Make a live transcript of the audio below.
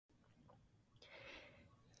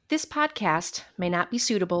This podcast may not be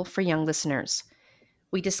suitable for young listeners.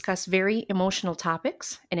 We discuss very emotional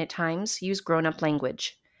topics and at times use grown up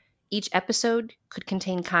language. Each episode could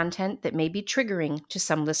contain content that may be triggering to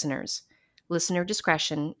some listeners. Listener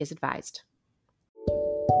discretion is advised.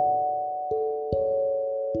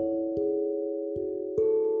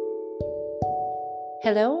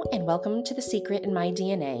 Hello and welcome to The Secret in My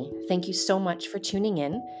DNA. Thank you so much for tuning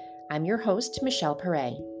in. I'm your host, Michelle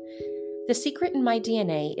Perret. The Secret in My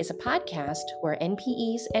DNA is a podcast where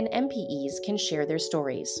NPEs and MPEs can share their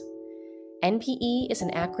stories. NPE is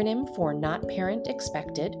an acronym for Not Parent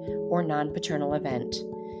Expected or Non-Paternal Event.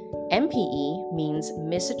 MPE means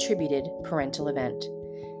Misattributed Parental Event.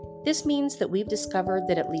 This means that we've discovered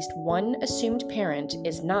that at least one assumed parent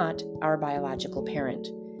is not our biological parent.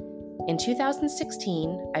 In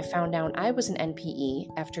 2016, I found out I was an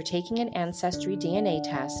NPE after taking an ancestry DNA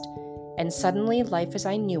test, and suddenly life as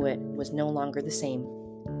I knew it was no longer the same.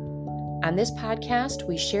 On this podcast,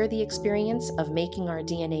 we share the experience of making our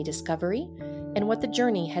DNA discovery and what the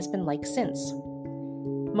journey has been like since.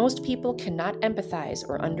 Most people cannot empathize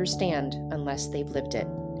or understand unless they've lived it.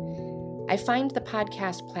 I find the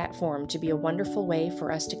podcast platform to be a wonderful way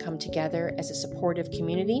for us to come together as a supportive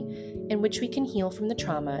community in which we can heal from the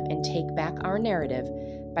trauma and take back our narrative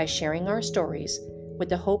by sharing our stories with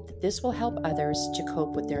the hope that this will help others to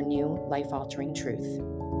cope with their new life-altering truth.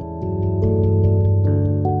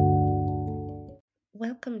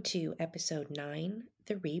 Welcome to episode 9,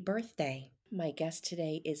 The Rebirthday. My guest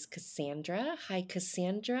today is Cassandra. Hi,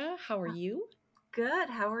 Cassandra. How are you? Good.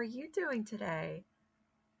 How are you doing today?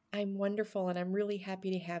 I'm wonderful, and I'm really happy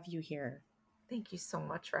to have you here. Thank you so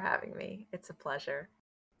much for having me. It's a pleasure.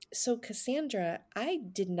 So, Cassandra, I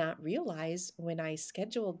did not realize when I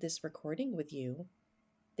scheduled this recording with you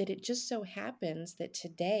that it just so happens that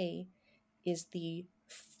today is the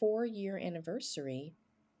 4-year anniversary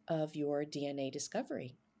of your DNA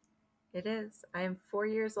discovery. It is. I am 4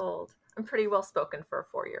 years old. I'm pretty well spoken for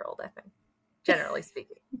a 4-year-old, I think, generally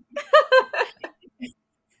speaking.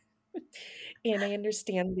 And I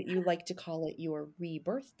understand that you like to call it your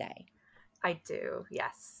rebirth day. I do.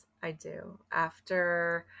 Yes, I do.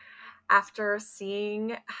 After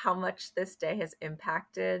seeing how much this day has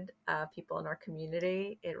impacted people in our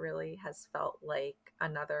community, it really has felt like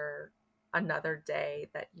another day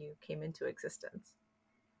that you came into existence.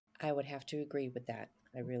 I would have to agree with that.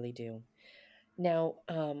 I really do. Now,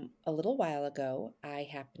 a little while ago, I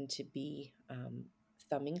happened to be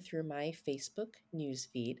thumbing through my Facebook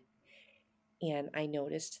newsfeed, and I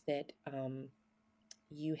noticed that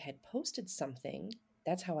you had posted something.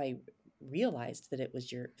 That's how I realized that it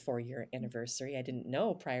was your 4-year anniversary. I didn't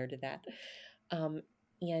know prior to that.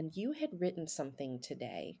 And you had written something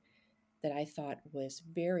today that I thought was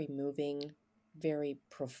very moving, very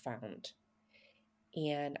profound.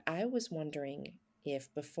 And I was wondering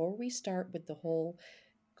if before we start with the whole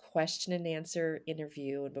question and answer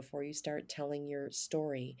interview and before you start telling your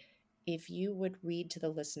story, if you would read to the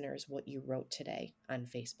listeners what you wrote today on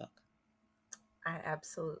Facebook. I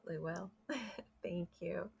absolutely will. Thank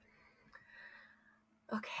you.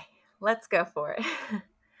 Okay, let's go for it.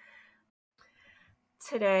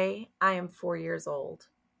 Today, I am 4 years old.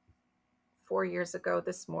 4 years ago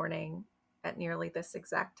this morning, at nearly this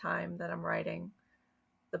exact time that I'm writing,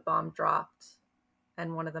 the bomb dropped,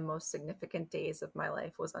 and one of the most significant days of my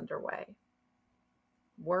life was underway.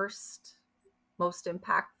 Worst, most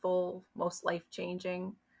impactful, most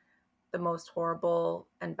life-changing, the most horrible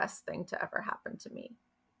and best thing to ever happen to me.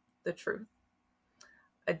 The truth.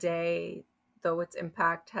 A day, though its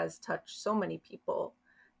impact has touched so many people,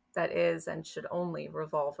 that is and should only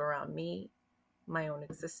revolve around me, my own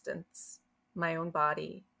existence, my own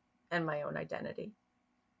body, and my own identity.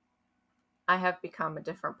 I have become a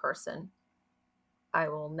different person. I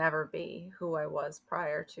will never be who I was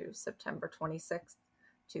prior to September 26th,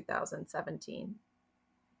 2017.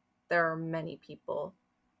 There are many people,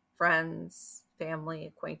 friends, family,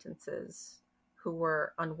 acquaintances, who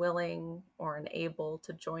were unwilling or unable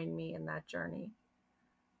to join me in that journey.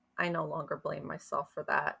 I no longer blame myself for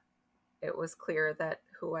that. It was clear that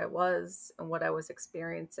who I was and what I was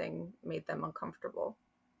experiencing made them uncomfortable.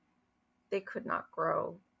 They could not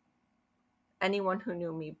grow. Anyone who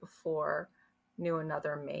knew me before knew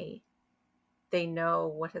another me. They know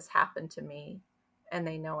what has happened to me, and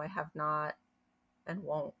they know I have not and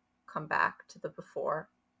won't come back to the before.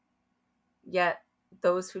 Yet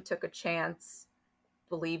those who took a chance,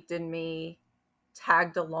 believed in me,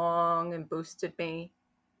 tagged along, and boosted me,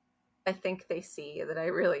 I think they see that I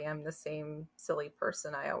really am the same silly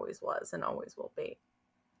person I always was and always will be.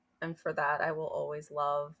 And for that, I will always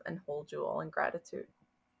love and hold you all in gratitude.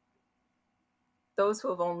 Those who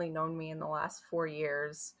have only known me in the last 4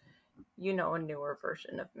 years, you know a newer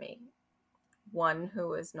version of me. One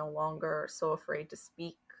who is no longer so afraid to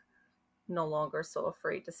speak, no longer so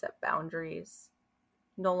afraid to set boundaries,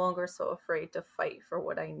 no longer so afraid to fight for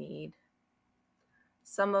what I need.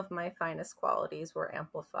 Some of my finest qualities were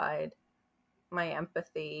amplified: my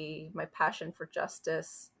empathy, my passion for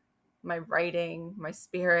justice, my writing, my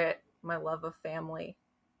spirit, my love of family.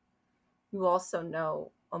 You also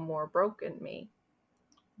know a more broken me,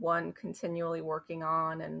 one continually working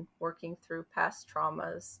on and working through past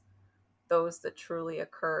traumas, those that truly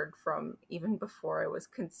occurred from even before I was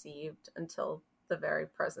conceived until the very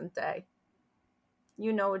present day.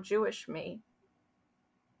 You know a Jewish me.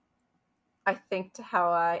 I think to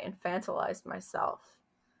how I infantilized myself,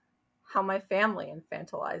 how my family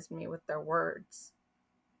infantilized me with their words,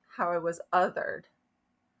 how I was othered,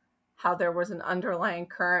 how there was an underlying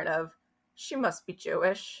current of, she must be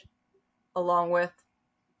Jewish, along with,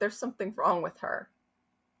 there's something wrong with her,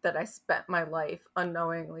 that I spent my life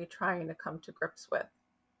unknowingly trying to come to grips with.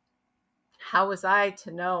 How was I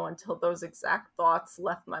to know until those exact thoughts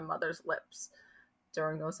left my mother's lips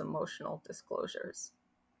during those emotional disclosures?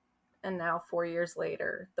 And now, 4 years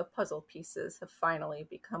later, the puzzle pieces have finally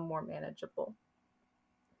become more manageable.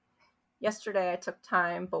 Yesterday, I took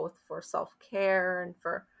time both for self-care and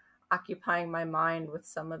for occupying my mind with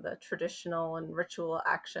some of the traditional and ritual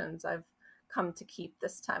actions I've come to keep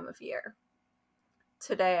this time of year.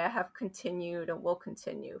 Today, I have continued and will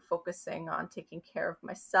continue focusing on taking care of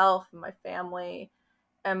myself and my family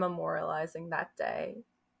and memorializing that day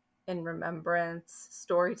in remembrance,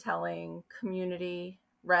 storytelling, community,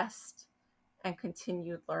 rest, and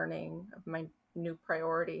continued learning of my new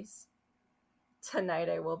priorities. Tonight,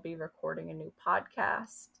 I will be recording a new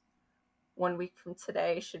podcast. 1 week from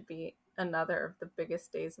today should be another of the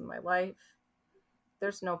biggest days of my life.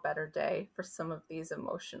 There's no better day for some of these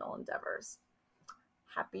emotional endeavors.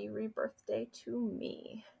 Happy rebirthday to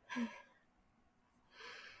me.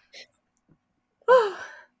 How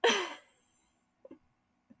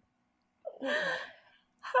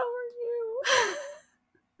are you?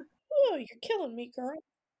 Oh, you're killing me, girl.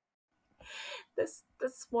 That's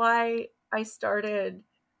why I started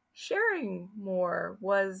sharing more,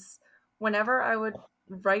 was whenever I would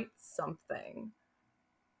write something,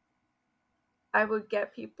 I would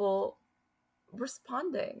get people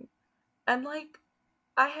responding. And like,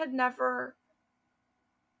 I had never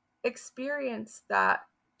experienced that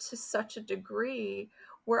to such a degree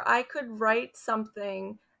where I could write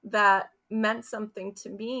something that meant something to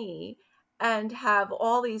me and have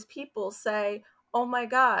all these people say, oh my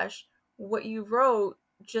gosh, what you wrote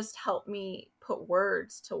just helped me put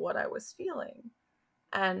words to what I was feeling.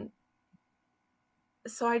 And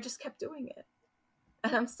so I just kept doing it.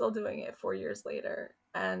 And I'm still doing it 4 years later.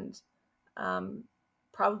 And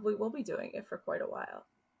probably will be doing it for quite a while.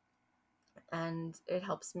 And it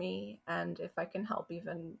helps me. And if I can help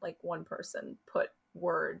even like one person put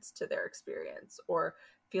words to their experience or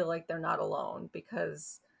feel like they're not alone,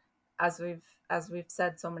 because as we've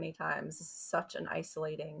said so many times, this is such an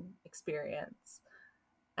isolating experience.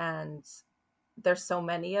 And there's so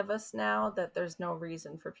many of us now that there's no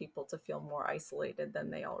reason for people to feel more isolated than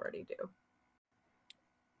they already do.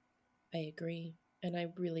 I agree. And I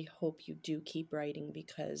really hope you do keep writing,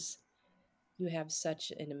 because you have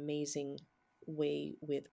such an amazing way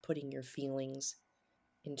with putting your feelings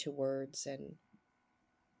into words, and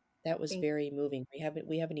that was Thank, very moving.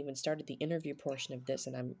 We haven't even started the interview portion of this,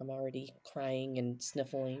 and I'm already crying and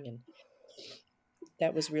sniffling, and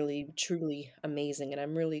that was really truly amazing, and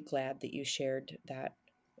I'm really glad that you shared that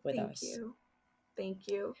with thank us. you. Thank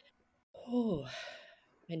you. Oh,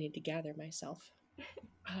 I need to gather myself.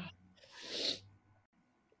 Ah.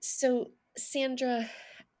 So, Sandra,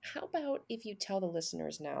 how about if you tell the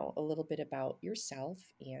listeners now a little bit about yourself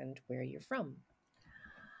and where you're from?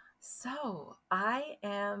 So I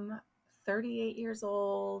am 38 years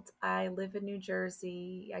old. I live in New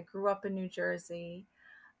Jersey. I grew up in New Jersey.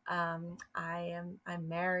 I'm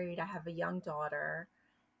married. I have a young daughter,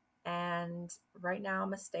 and right now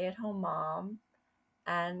I'm a stay-at-home mom.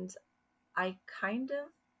 And I kind of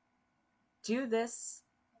do this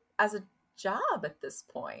as a job at this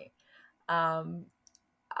point. Um,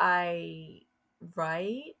 I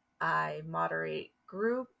write. I moderate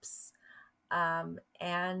groups.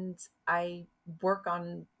 And I work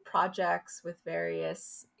on projects with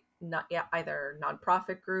various either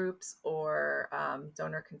nonprofit groups or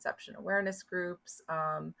donor conception awareness groups,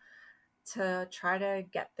 to try to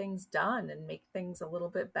get things done and make things a little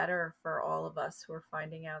bit better for all of us who are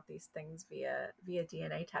finding out these things via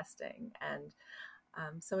DNA testing. And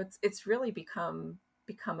so it's really become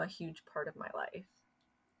become a huge part of my life.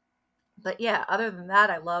 But yeah, other than that,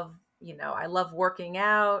 I love working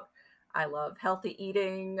out. I love healthy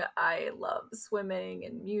eating. I love swimming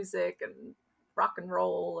and music and rock and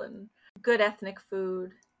roll and good ethnic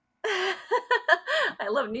food. I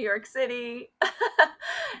love New York City.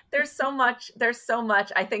 There's so much.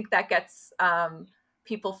 I think that gets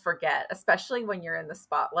people forget, especially when you're in the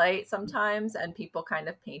spotlight sometimes and people kind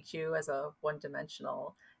of paint you as a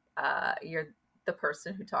one-dimensional, you're the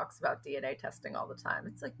person who talks about DNA testing all the time.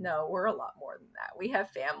 It's like, no, we're a lot more than that. We have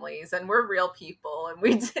families and we're real people, and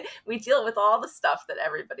we deal with all the stuff that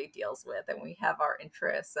everybody deals with, and we have our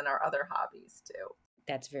interests and our other hobbies too.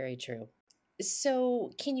 That's very true.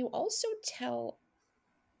 So, can you also tell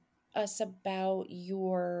us about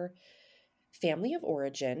your family of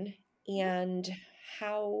origin and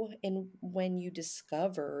how and when you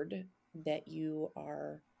discovered that you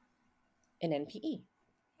are an NPE?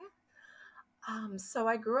 So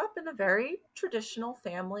I grew up in a very traditional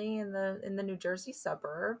family in the New Jersey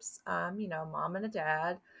suburbs. Mom and a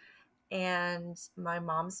dad, and my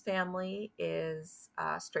mom's family is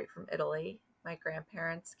straight from Italy. My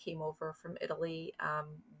grandparents came over from Italy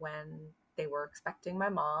when they were expecting my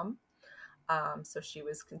mom. So she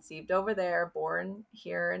was conceived over there, born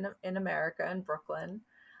here in America, in Brooklyn.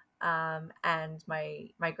 And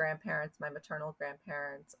my grandparents, my maternal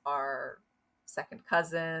grandparents, are second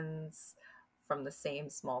cousins from the same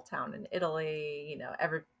small town in Italy.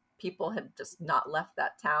 Every people had just not left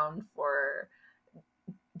that town for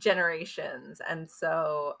generations, and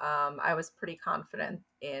so I was pretty confident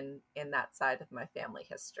in that side of my family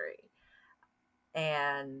history,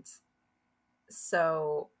 and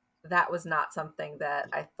so that was not something that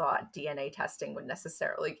I thought DNA testing would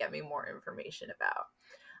necessarily get me more information about.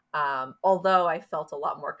 Although I felt a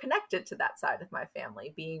lot more connected to that side of my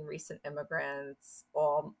family, being recent immigrants,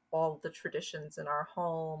 all the traditions in our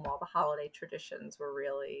home, all the holiday traditions were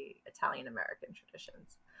really Italian American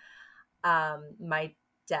traditions. My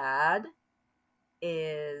dad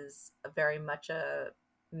is very much a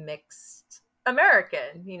mixed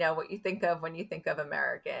American, what you think of when you think of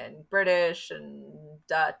American, British and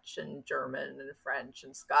Dutch and German and French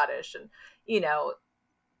and Scottish, and,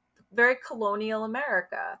 very colonial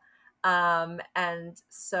America. And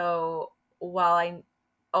so while I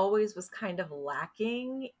always was kind of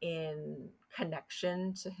lacking in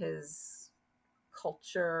connection to his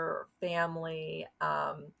culture, family,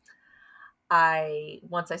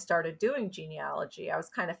 once I started doing genealogy, I was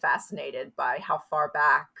kind of fascinated by how far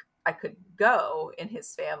back I could go in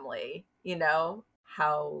his family,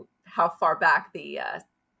 how far back the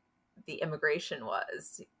immigration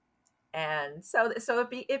was. And so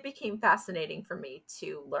it became fascinating for me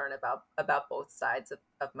to learn about both sides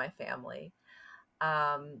of my family.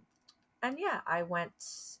 Um, and yeah, I went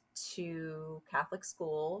to Catholic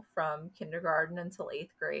school from kindergarten until 8th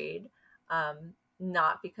grade.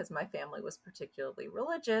 Not because my family was particularly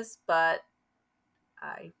religious, but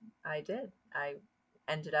I I did. I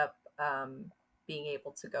ended up being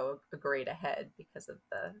able to go a grade ahead because of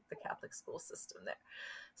the Catholic school system there.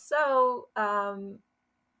 So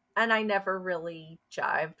and I never really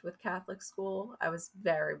jived with Catholic school. I was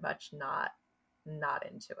very much not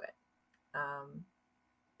into it. Um,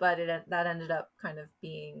 but that ended up kind of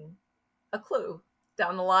being a clue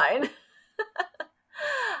down the line.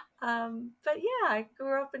 But yeah, I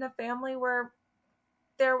grew up in a family where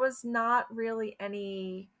there was not really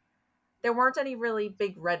there weren't any really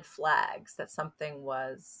big red flags that something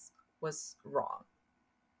was wrong.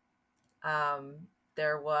 Um,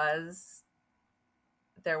 there was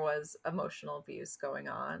emotional abuse going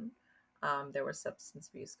on. There was substance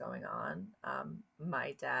abuse going on.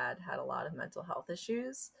 My dad had a lot of mental health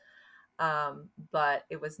issues, but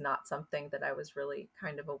it was not something that I was really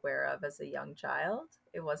kind of aware of as a young child.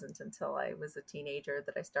 It wasn't until I was a teenager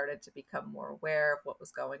that I started to become more aware of what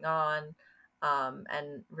was going on.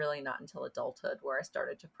 And really not until adulthood where I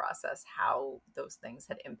started to process how those things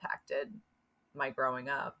had impacted my growing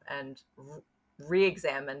up, and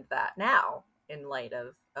re-examined that now in light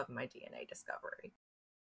of my DNA discovery.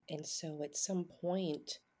 And so at some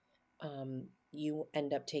point, you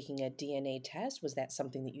end up taking a DNA test. Was that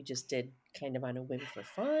something that you just did kind of on a whim for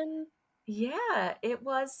fun? Yeah, it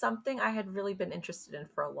was something I had really been interested in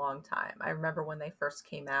for a long time. I remember when they first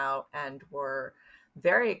came out and were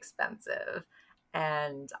very expensive,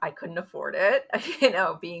 and I couldn't afford it.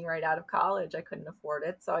 Being right out of college, I couldn't afford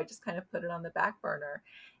it. So I just kind of put it on the back burner.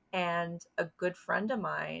 And a good friend of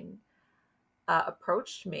mine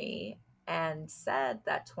approached me and said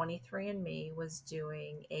that 23andMe was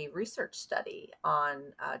doing a research study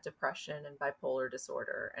on depression and bipolar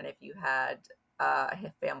disorder. And if you had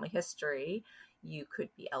a family history, you could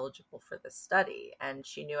be eligible for this study. And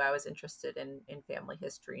she knew I was interested in family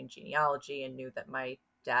history and genealogy, and knew that my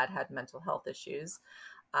dad had mental health issues.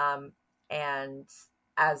 And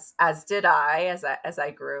as did as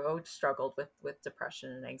I grew, struggled with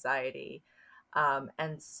depression and anxiety.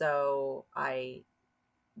 And so I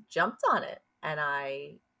jumped on it, and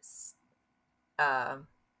I uh,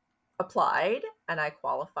 applied, and I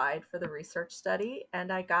qualified for the research study,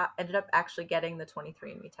 and ended up actually getting the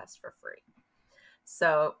 23andMe test for free.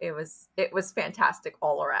 So it was fantastic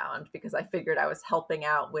all around, because I figured I was helping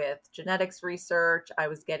out with genetics research. I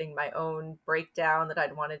was getting my own breakdown that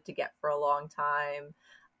I'd wanted to get for a long time,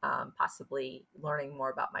 possibly learning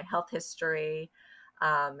more about my health history,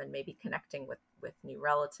 and maybe connecting with new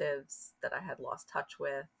relatives that I had lost touch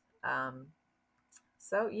with.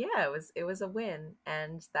 So yeah, it was a win,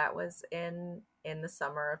 and that was in the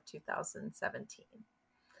summer of 2017.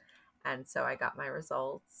 And so I got my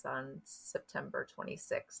results on September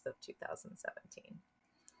 26th of 2017.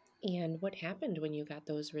 And what happened when you got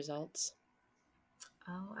those results?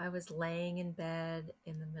 Oh, I was laying in bed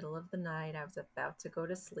in the middle of the night. I was about to go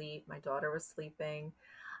to sleep. My daughter was sleeping.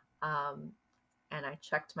 Um, and I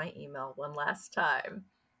checked my email one last time,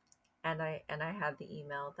 and I had the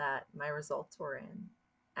email that my results were in.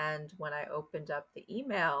 And when I opened up the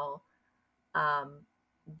email, um,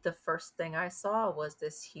 the first thing I saw was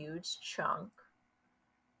this huge chunk,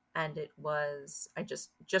 and it was, I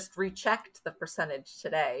just rechecked the percentage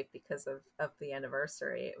today because of the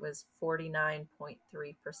anniversary. It was 49.3%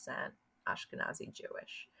 Ashkenazi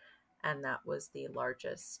Jewish, and that was the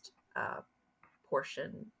largest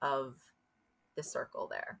portion of the circle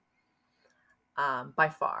there, by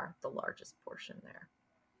far the largest portion there.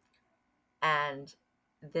 And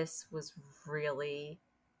this was really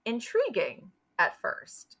intriguing at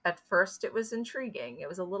first. At first, it was intriguing. It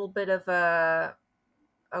was a little bit of a,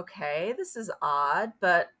 okay, this is odd,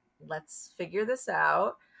 but let's figure this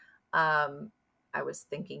out. Um, I was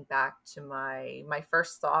thinking back to my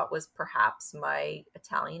first thought was perhaps my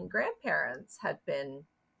Italian grandparents had been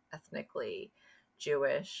ethnically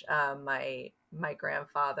Jewish. My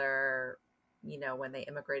grandfather, when they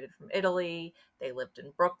immigrated from Italy, they lived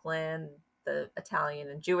in Brooklyn. The Italian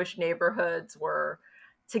and Jewish neighborhoods were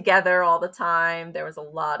together all the time. There was a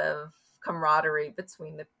lot of camaraderie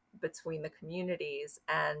between the communities,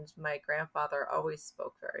 and my grandfather always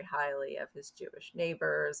spoke very highly of his Jewish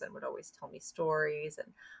neighbors and would always tell me stories.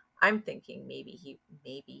 And I'm thinking maybe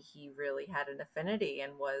he really had an affinity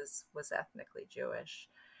and was ethnically Jewish.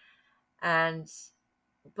 And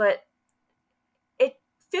but it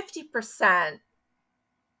 50%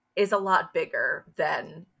 is a lot bigger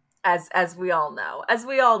than, as we all know. As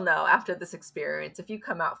we all know, after this experience, if you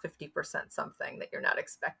come out 50% something that you're not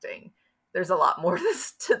expecting, there's a lot more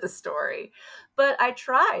to the story. But I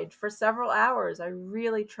tried for several hours. I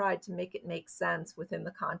really tried to make it make sense within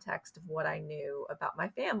the context of what I knew about my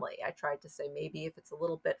family. I tried to say, maybe if it's a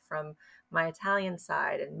little bit from my Italian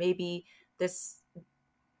side, and maybe this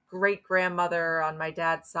great grandmother on my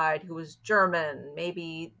dad's side who was German,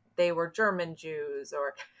 maybe they were German Jews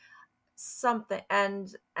or something.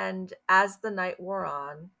 And as the night wore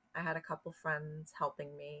on, I had a couple friends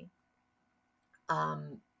helping me.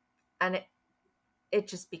 And it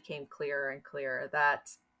just became clearer and clearer that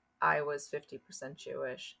I was 50%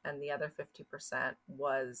 Jewish, and the other 50%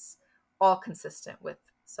 was all consistent with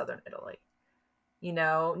Southern Italy.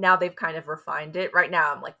 Now they've kind of refined it. Right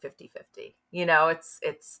now I'm like 50-50.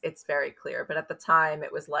 It's very clear. But at the time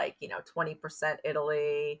it was like, 20%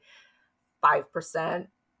 Italy, 5%,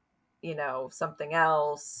 something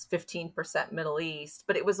else, 15% Middle East,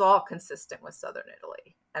 but it was all consistent with Southern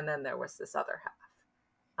Italy. And then there was this other half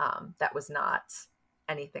that was not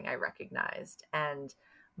anything I recognized. And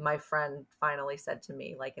my friend finally said to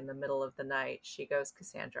me, like in the middle of the night, she goes,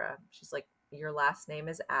 "Cassandra," she's like, "your last name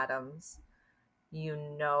is Adams.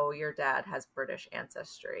 Your dad has British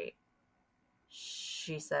ancestry."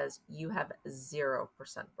 She says, "You have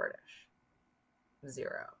 0% British.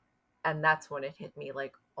 0." And that's when it hit me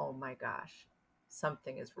like, oh my gosh,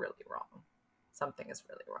 something is really wrong. Something is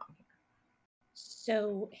really wrong here.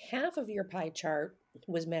 So half of your pie chart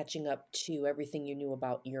was matching up to everything you knew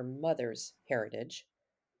about your mother's heritage,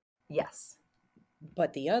 Yes.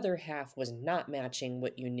 but the other half was not matching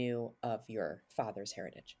what you knew of your father's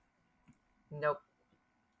heritage. Nope.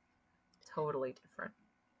 Totally different.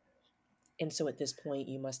 And so at this point,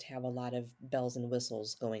 you must have a lot of bells and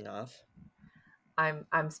whistles going off.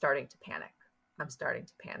 I'm starting to panic.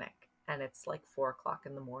 And it's like 4 o'clock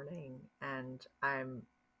in the morning, and I'm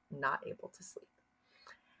not able to sleep.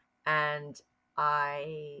 And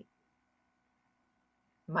my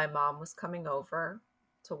mom was coming over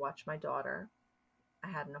to watch my daughter, I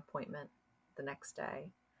had an appointment the next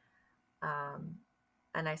day.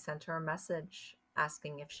 And I sent her a message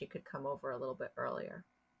asking if she could come over a little bit earlier.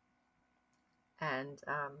 And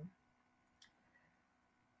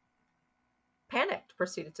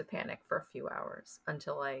proceeded to panic for a few hours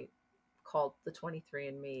until I called the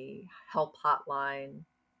 23andMe help hotline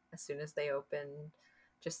as soon as they opened,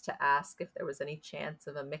 just to ask if there was any chance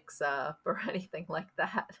of a mix-up or anything like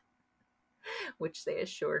that, which they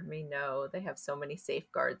assured me no. They have so many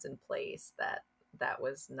safeguards in place that that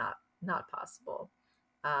was not possible.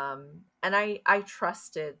 And I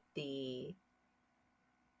trusted the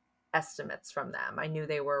estimates from them. I knew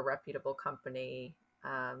they were a reputable company,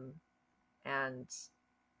 and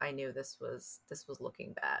I knew this was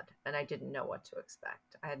looking bad, and I didn't know what to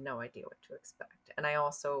expect. I had no idea what to expect, and I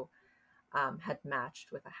also had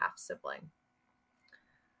matched with a half sibling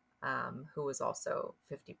who was also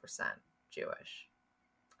 50% Jewish.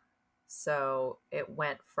 So it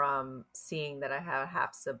went from seeing that I had a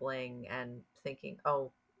half sibling and thinking,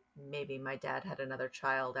 oh, maybe my dad had another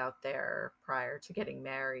child out there prior to getting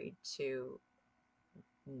married, to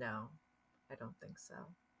no, I don't think so.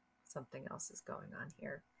 Something else is going on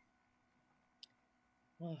here.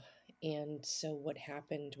 Oh, and so what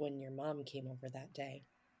happened when your mom came over that day?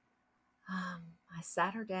 I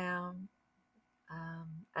sat her down,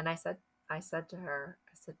 and I said to her,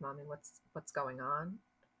 I said, Mommy, what's going on?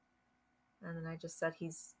 And then I just said,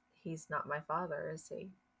 he's not my father, is he?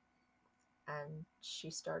 And she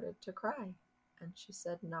started to cry, and she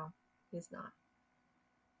said, no, he's not.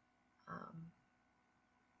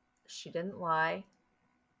 She didn't lie.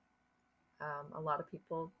 A lot of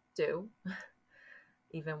people do,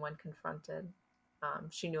 even when confronted.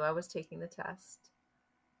 She knew I was taking the test.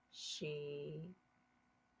 She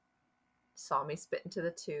saw me spit into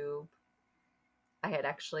the tube. I had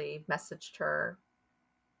actually messaged her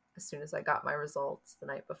as soon as I got my results the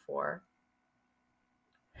night before,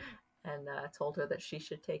 and told her that she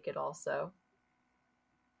should take it also.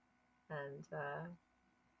 And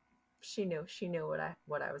she knew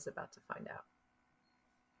what I was about to find out.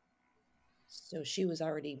 So she was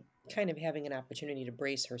already kind of having an opportunity to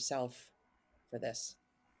brace herself for this.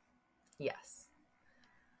 Yes.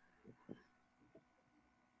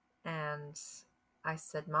 And I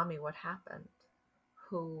said, Mommy, what happened?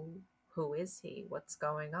 Who is he? What's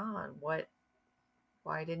going on?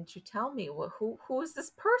 Why didn't you tell me? Who is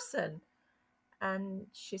this person? And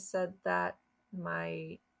she said that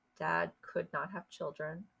my dad could not have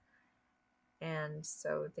children, and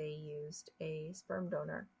so they used a sperm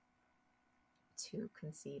donor to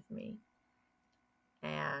conceive me.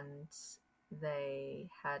 And they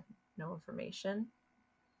had no information.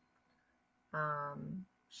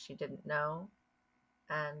 She didn't know.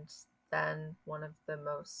 And then one of the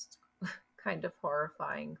most kind of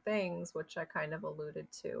horrifying things, which I kind of alluded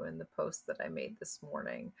to in the post that I made this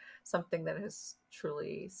morning, something that has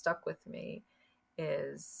truly stuck with me,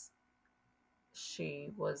 is she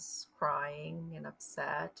was crying and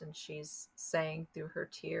upset, and she's saying through her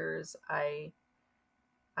tears, I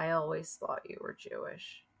always thought you were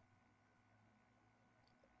Jewish.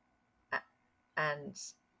 And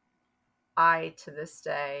I, to this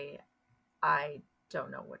day, I don't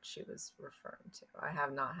know what she was referring to. I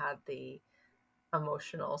have not had the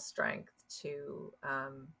emotional strength to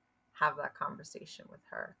have that conversation with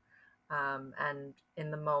her. And in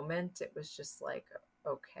the moment, it was just like,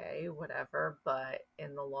 okay, whatever. But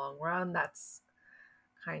in the long run, that's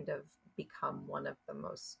kind of become one of the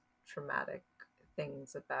most traumatic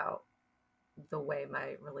things about the way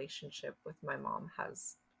my relationship with my mom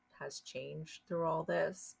has changed through all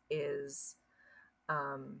this, is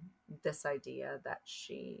this idea that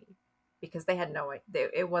she, because they had no idea,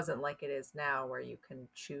 it wasn't like it is now where you can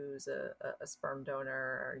choose a sperm donor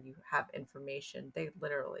or you have information. They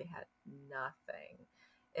literally had nothing.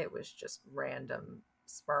 It was just random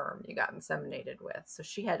sperm you got inseminated with. So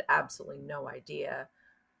she had absolutely no idea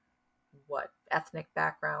what ethnic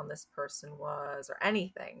background this person was or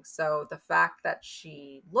anything. So the fact that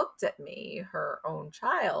she looked at me, her own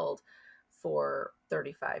child, for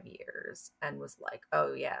 35 years and was like,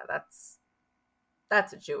 oh yeah, that's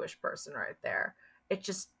a Jewish person right there. It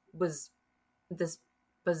just was this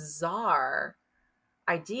bizarre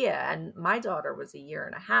idea. And my daughter was a year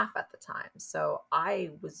and a half at the time, so I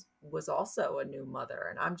was also a new mother,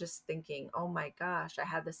 and I'm just thinking, oh my gosh, I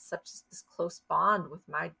had this close bond with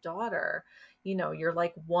my daughter. You know, you're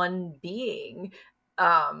like one being,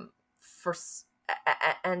 for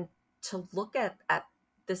and to look at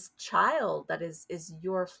this child that is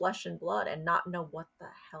your flesh and blood and not know what the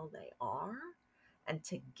hell they are, and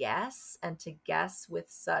to guess with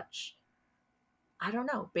such, I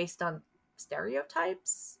don't know, based on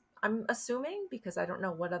stereotypes, I'm assuming, because I don't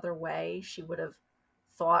know what other way she would have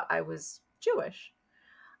thought I was Jewish.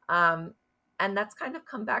 Um, and that's kind of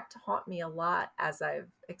come back to haunt me a lot as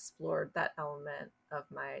I've explored that element of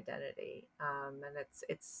my identity. And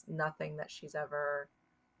it's nothing that she's ever,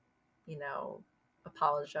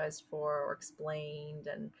 apologized for or explained.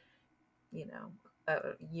 And,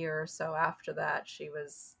 a year or so after that, she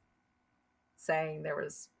was saying there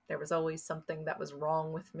was always something that was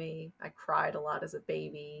wrong with me. I cried a lot as a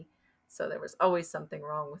baby, so there was always something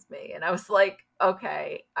wrong with me. And I was like,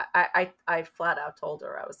 okay, I flat out told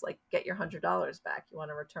her, I was like, get your $100 back. You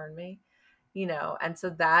want to return me? And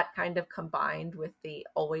so that kind of combined with the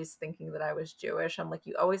always thinking that I was Jewish. I'm like,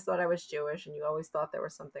 you always thought I was Jewish and you always thought there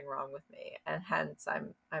was something wrong with me. And hence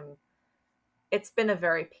I'm it's been a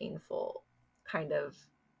very painful kind of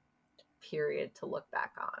period to look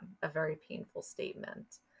back on, a very painful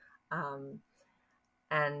statement. Um,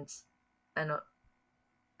 and and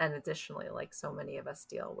and additionally, like so many of us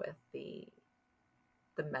deal with the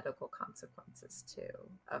medical consequences too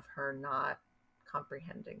of her not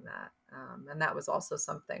comprehending that. And that was also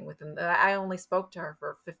something I only spoke to her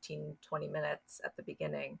for 15-20 minutes at the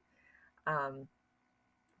beginning,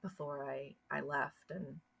 before I left, and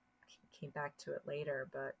came back to it later.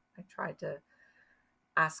 But I tried to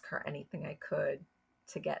ask her anything I could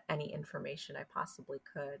to get any information I possibly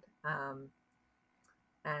could.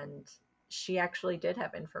 And she actually did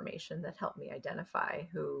have information that helped me identify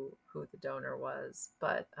who the donor was,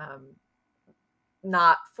 but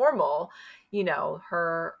not formal.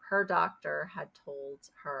 Her doctor had told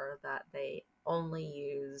her that they only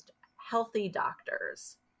used healthy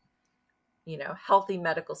doctors, healthy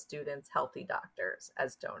medical students, healthy doctors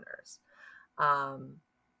as donors.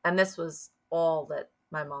 And this was all that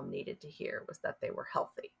my mom needed to hear, was that they were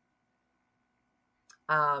healthy.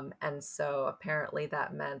 And so apparently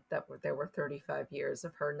that meant that there were 35 years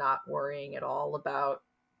of her not worrying at all about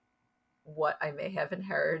what I may have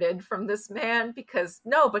inherited from this man, because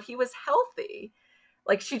no, but he was healthy.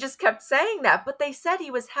 Like, she just kept saying that, but they said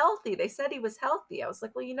he was healthy. They said he was healthy. I was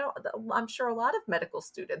like, well, I'm sure a lot of medical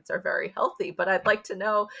students are very healthy, but I'd like to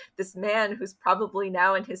know, this man who's probably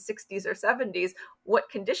now in his 60s or 70s, what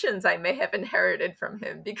conditions I may have inherited from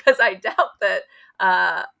him, because I doubt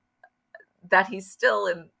that he's still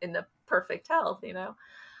in a perfect health. It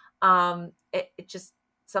just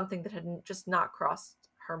something that had just not crossed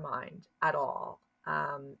her mind at all.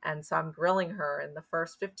 And so I'm grilling her in the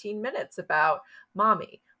first 15 minutes about,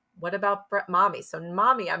 mommy, what about mommy? So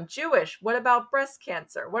mommy, I'm Jewish. What about breast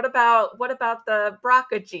cancer? What about the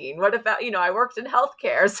BRCA gene? What about, I worked in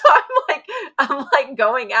healthcare. So I'm like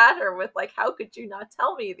going at her with like, how could you not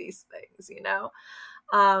tell me these things?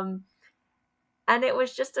 And it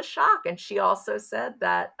was just a shock. And she also said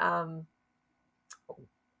that,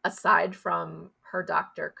 aside from her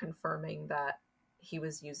doctor confirming that he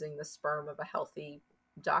was using the sperm of a healthy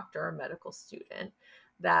doctor or medical student,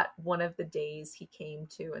 that one of the days he came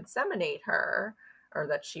to inseminate her, or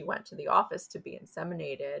that she went to the office to be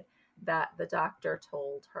inseminated, that the doctor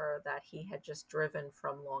told her that he had just driven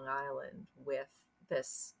from Long Island with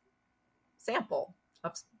this sample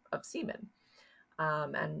of semen.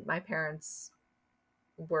 And my parents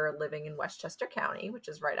were living in Westchester County, which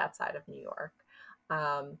is right outside of New York.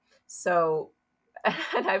 So,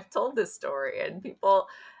 and I've told this story, and people,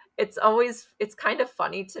 it's kind of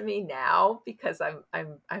funny to me now, because I'm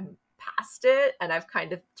past it, and I've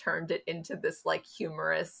kind of turned it into this like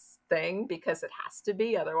humorous thing, because it has to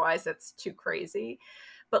be, otherwise it's too crazy.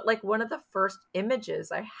 But like, one of the first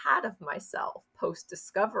images I had of myself post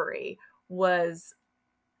discovery was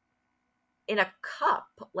in a cup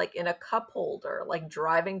holder, like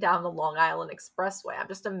driving down the Long Island Expressway. I'm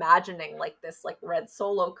just imagining like this like red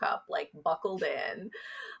Solo cup, like buckled in,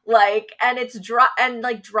 like, and it's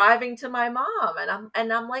driving to my mom,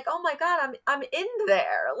 and I'm like, oh my God, I'm in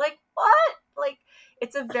there. Like, what? Like,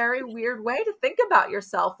 it's a very weird way to think about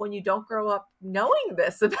yourself when you don't grow up knowing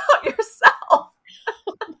this about yourself.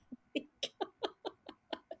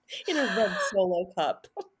 In a red Solo cup.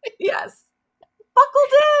 Yes.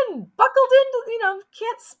 Buckled in,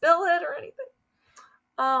 can't spill it or anything.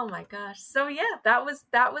 Oh my gosh. So yeah, that was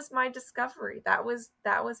my discovery. That was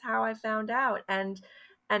how I found out. And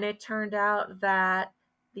it turned out that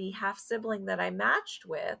the half sibling that I matched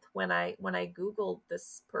with, when I Googled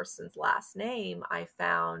this person's last name, I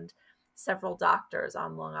found several doctors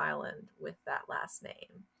on Long Island with that last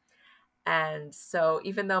name. And so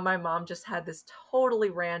even though my mom just had this totally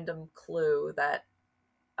random clue that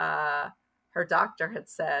her doctor had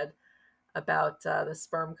said, the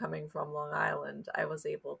sperm coming from Long Island, I was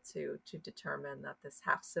able to determine that this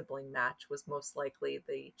half sibling match was most likely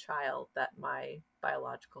the child that my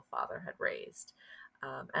biological father had raised.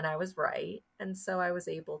 And I was right, and so I was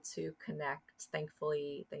able to connect.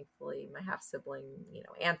 Thankfully, my half sibling,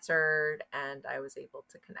 answered, and I was able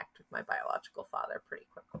to connect with my biological father pretty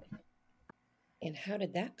quickly. And how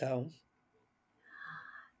did that go?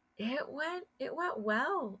 It went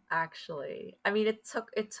well, actually. I mean, it took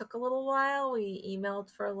a little while. We emailed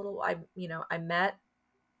for a little. I met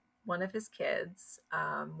one of his kids.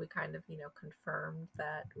 We kind of, confirmed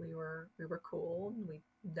that we were cool. And we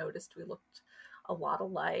noticed we looked a lot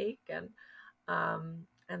alike, and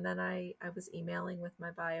then I was emailing with my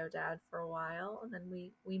bio dad for a while, and then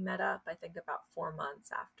we met up. I think about 4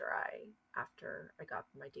 months after I got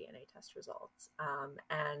my DNA test results,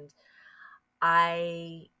 and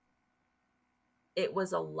I it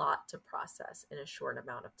was a lot to process in a short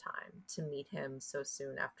amount of time to meet him so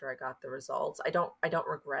soon after I got the results. I don't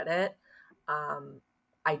regret it. Um,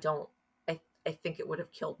 I don't I think it would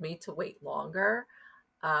have killed me to wait longer.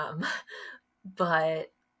 Um,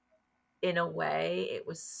 but in a way, it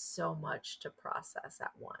was so much to process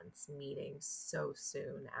at once, meeting so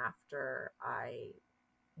soon after I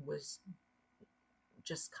was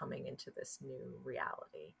just coming into this new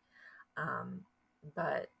reality. Um,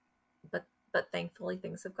 but but thankfully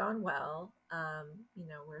things have gone well.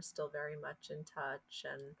 We're still very much in touch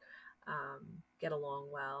and get along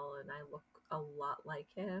well, and I look a lot like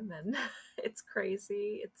him, and it's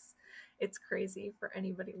crazy. It's crazy for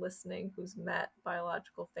anybody listening who's met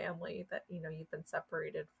biological family that you've been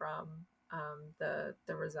separated from. The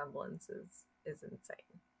resemblance is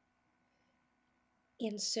insane.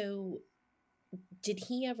 And so, did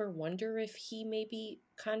he ever wonder if he may be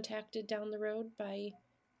contacted down the road by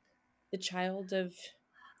the child of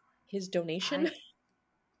his donation?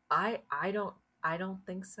 I I don't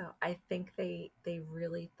think so. I think they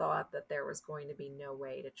really thought that there was going to be no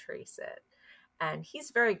way to trace it. And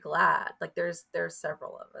he's very glad. Like there's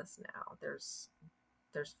several of us now. There's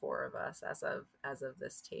four of us as of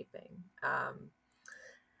this taping.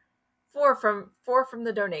 Four from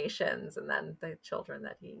the donations, and then the children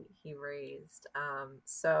that he raised.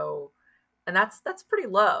 So, and that's pretty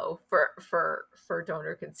low for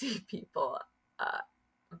donor conceived people. Uh,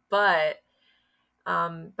 but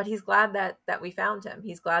he's glad that we found him.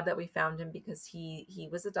 He's glad that we found him because he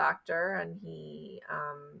was a doctor, and he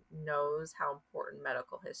knows how important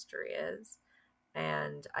medical history is.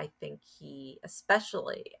 And I think he,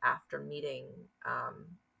 especially after meeting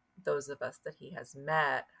those of us that he has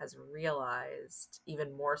met, has realized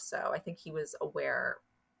even more so. I think he was aware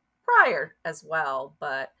prior as well,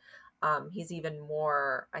 but he's even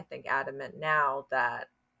more, I think, adamant now that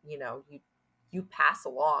you pass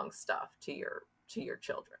along stuff to your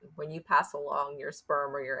children. When you pass along your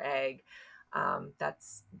sperm or your egg,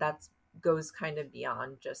 that's goes kind of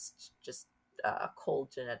beyond just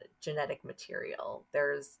cold genetic material.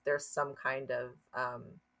 There's some kind of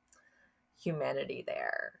humanity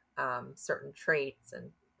there, certain traits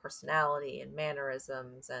and personality and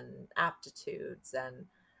mannerisms and aptitudes, and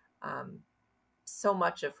um, so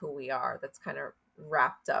much of who we are that's kind of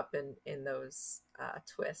wrapped up in those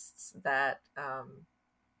twists that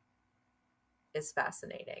is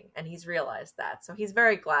fascinating. And he's realized that, so he's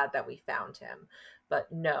very glad that we found him.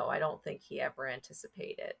 But no, I don't think he ever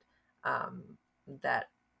anticipated um, that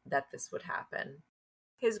this would happen.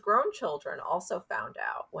 His grown children also found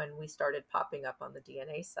out when we started popping up on the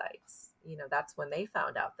DNA sites. That's when they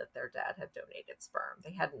found out that their dad had donated sperm.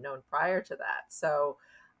 They hadn't known prior to that. So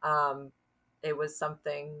um, it was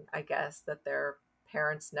something, I guess, that their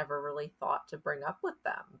parents never really thought to bring up with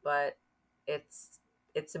them. But it's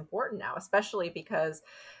important now, especially because,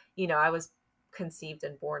 I was conceived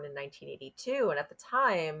and born in 1982. And at the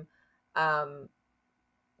time, um,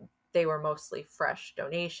 they were mostly fresh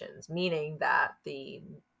donations, meaning that the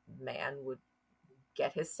man would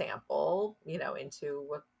get his sample, into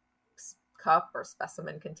a cup or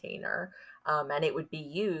specimen container, and it would be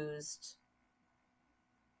used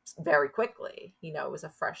very quickly. It was a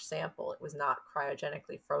fresh sample. It was not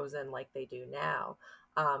cryogenically frozen like they do now.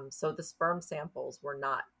 So the sperm samples were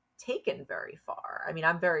not taken very far. I mean,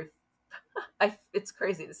 it's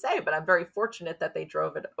crazy to say, but I'm very fortunate that they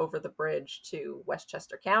drove it over the bridge to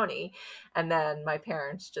Westchester County. And then my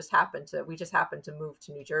parents just happened to move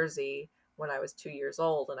to New Jersey when I was 2 years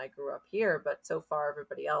old, and I grew up here. But so far,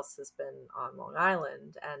 everybody else has been on Long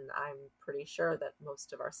Island, and I'm pretty sure that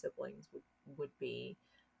most of our siblings would be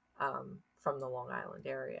from the Long Island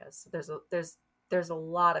area. So there's a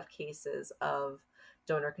lot of cases of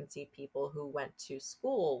donor conceived people who went to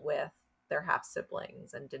school with their half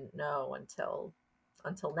siblings and didn't know until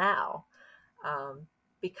now,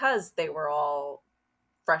 because they were all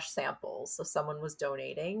fresh samples. So someone was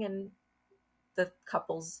donating, and the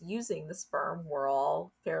couples using the sperm were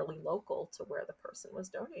all fairly local to where the person was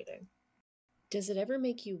donating. Does it ever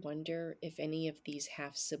make you wonder if any of these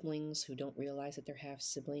half siblings who don't realize that they're half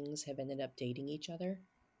siblings have ended up dating each other?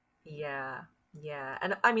 Yeah. Yeah.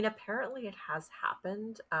 And I mean, apparently it has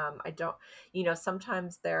happened. I don't,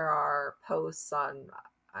 sometimes there are posts on,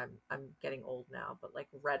 I'm getting old now, but like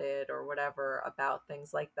Reddit or whatever about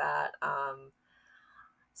things like that.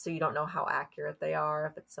 So you don't know how accurate they are,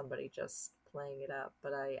 if it's somebody just playing it up.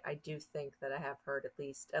 But I do think that I have heard at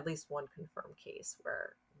least one confirmed case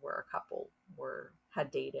where a couple had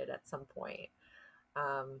dated at some point.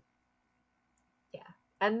 Um, yeah,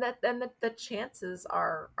 and the chances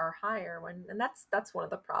are higher when, and that's one of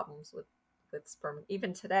the problems with sperm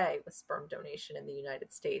even today with sperm donation in the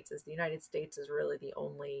United States, is the United States is really the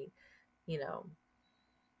only, you know,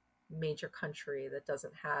 major country that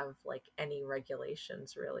doesn't have like any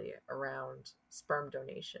regulations really around sperm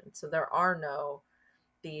donation. So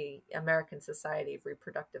the American Society of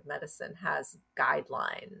Reproductive Medicine has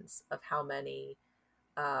guidelines of how many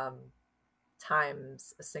um,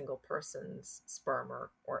 times a single person's sperm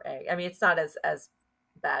or egg. I mean, it's not as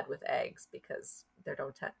bad with eggs because they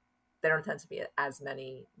don't tend to be as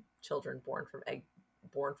many children born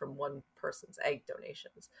from one person's egg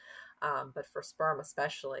donations. But for sperm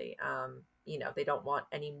especially, they don't want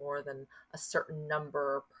any more than a certain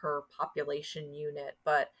number per population unit,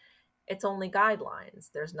 but it's only guidelines.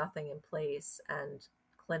 There's nothing in place, and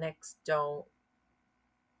clinics don't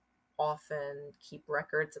often keep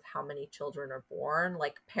records of how many children are born.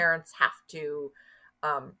 Like parents have to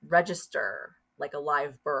register like a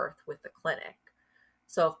live birth with the clinic.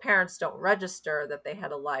 So if parents don't register that they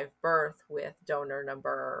had a live birth with donor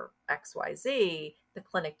number XYZ, the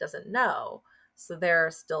clinic doesn't know. So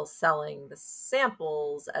they're still selling the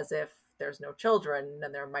samples as if there's no children,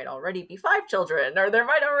 and there might already be 5 children, or there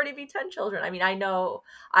might already be 10 children. I mean, I know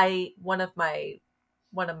one of my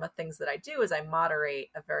things that I do is I moderate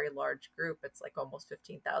a very large group. It's like almost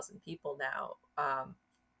 15,000 people now,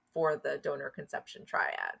 for the donor conception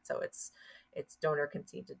triad. So it's donor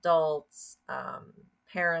conceived adults,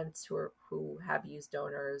 parents who have used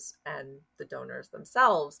donors, and the donors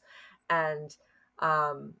themselves. And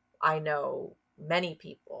I know many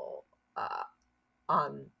people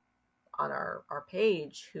on our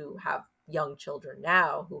page who have young children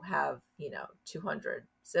now who have 200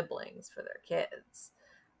 siblings for their kids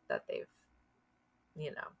that they've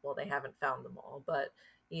well, they haven't found them all, but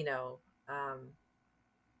um,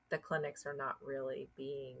 the clinics are not really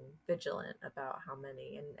being vigilant about how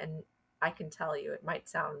many. And I can tell you, it might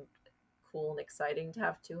sound cool and exciting to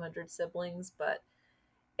have 200 siblings, but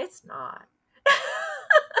it's not.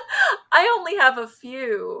 I only have a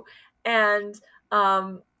few, and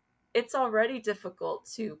it's already difficult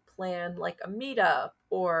to plan like a meetup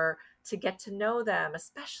or to get to know them,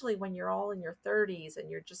 especially when you're all in your 30s and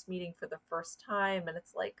you're just meeting for the first time. And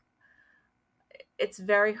it's like, it's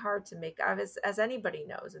very hard to make, as anybody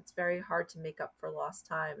knows, it's very hard to make up for lost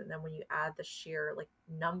time. And then when you add the sheer like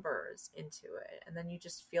numbers into it, and then you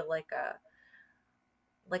just feel like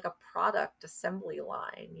a product assembly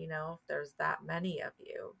line, if there's that many of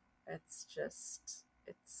you, it's just,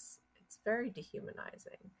 it's very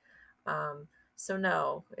dehumanizing. So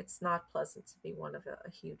no, it's not pleasant to be one of a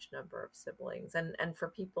huge number of siblings. And for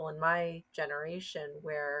people in my generation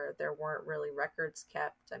where there weren't really records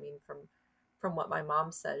kept, I mean, from what my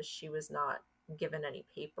mom says, she was not given any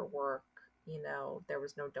paperwork, there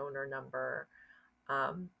was no donor number.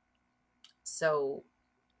 So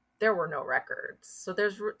there were no records. So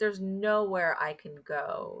there's nowhere I can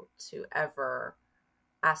go to ever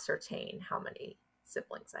ascertain how many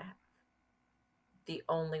siblings I have. The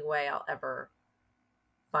only way I'll ever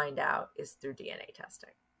find out is through DNA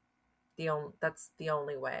testing. That's the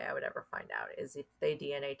only way I would ever find out, is if they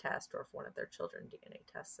DNA test or if one of their children DNA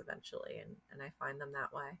tests eventually, and I find them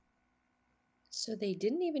that way. So they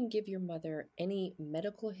didn't even give your mother any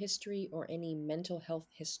medical history or any mental health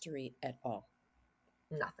history at all?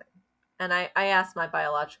 Nothing. And I asked my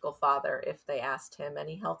biological father if they asked him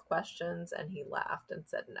any health questions, and he laughed and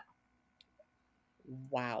said no.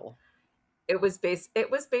 Wow. It was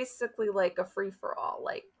basically like a free for all.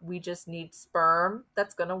 Like, we just need sperm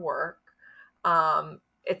that's going to work.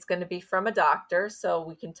 It's going to be from a doctor, so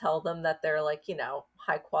we can tell them that they're like,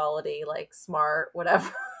 high quality, like smart,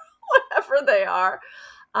 whatever, whatever they are.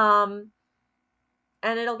 And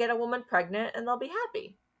it'll get a woman pregnant and they'll be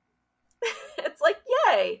happy. It's like,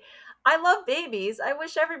 yay. I love babies. I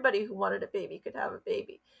wish everybody who wanted a baby could have a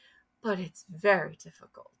baby. but it's very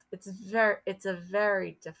difficult. It's a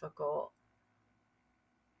very difficult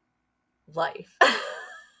life.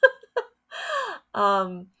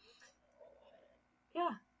 um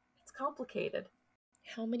yeah, it's complicated.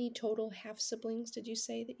 How many total half siblings did you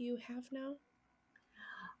say that you have now?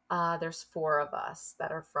 There's four of us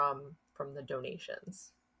that are from the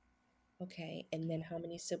donations. Okay, and then how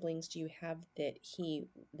many siblings do you have that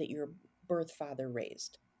your birth father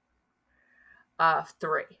raised?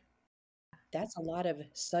 Three. That's a lot of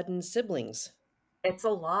sudden siblings. It's a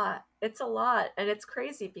lot. It's a lot. And it's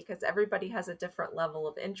crazy because everybody has a different level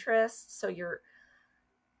of interest. So you're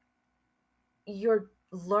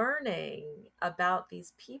learning about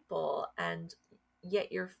these people, and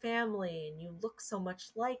yet your family, and you look so much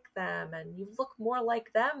like them, and you look more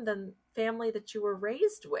like them than family that you were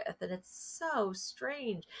raised with, and it's so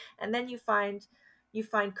strange. And then you find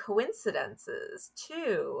coincidences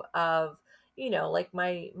too of, like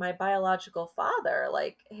my biological father,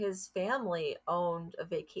 like his family owned a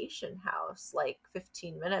vacation house like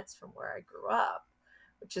 15 minutes from where I grew up,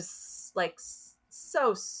 which is like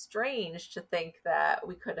so strange to think that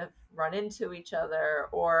we could have run into each other,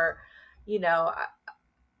 or you know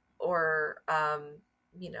or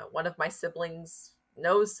one of my siblings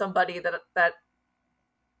knows somebody that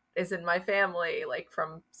is in my family, like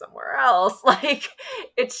from somewhere else. Like,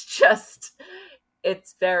 it's just,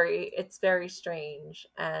 it's very strange.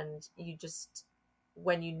 And you just,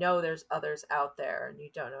 when there's others out there and you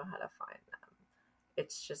don't know how to find them,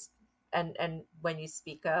 it's just, and when you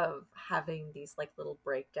speak of having these like little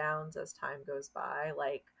breakdowns as time goes by,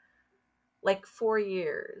 like 4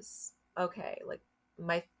 years, okay, like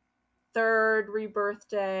my third rebirth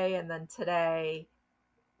day and then today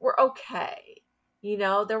were okay.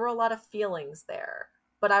 There were a lot of feelings there,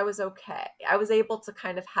 but I was okay. I was able to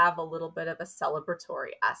kind of have a little bit of a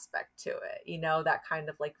celebratory aspect to it, that kind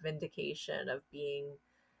of like vindication of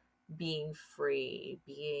being free,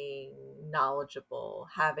 being knowledgeable,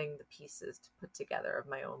 having the pieces to put together of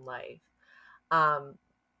my own life. Um,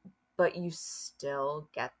 but you still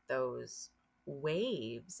get those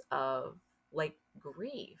waves of like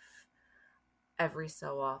grief every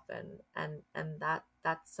so often, and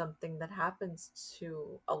that's something that happens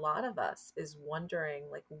to a lot of us, is wondering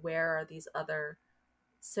like, where are these other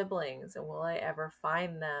siblings, and will I ever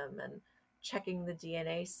find them? And checking the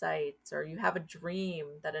DNA sites, or you have a dream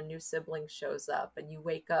that a new sibling shows up and you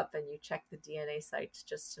wake up and you check the DNA sites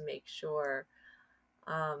just to make sure,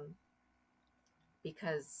 um,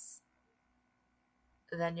 because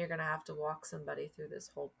then you're going to have to walk somebody through this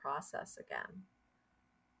whole process again.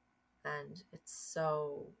 And it's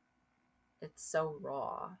so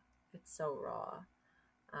raw. It's so raw.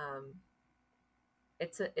 Um,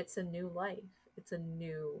 it's a new life. It's a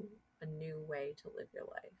new way to live your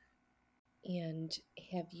life. And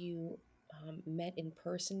have you met in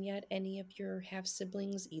person yet any of your half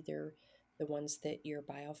siblings, either the ones that your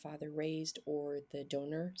bio father raised or the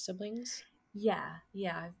donor siblings? Yeah,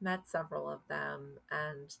 I've met several of them,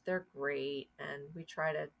 and they're great. And we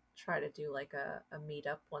try to do like a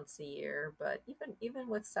meetup once a year. But even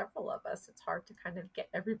with several of us, it's hard to kind of get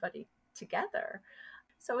everybody together.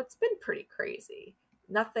 So it's been pretty crazy.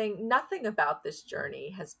 Nothing about this journey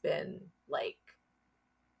has been like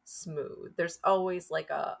smooth. There's always like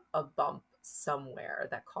a bump somewhere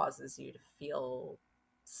that causes you to feel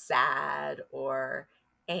sad or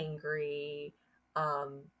angry.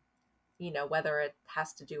 Um, whether it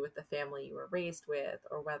has to do with the family you were raised with,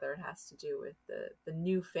 or whether it has to do with the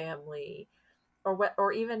new family,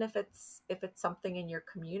 or even if it's something in your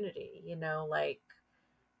community, like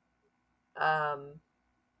um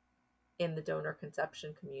in the donor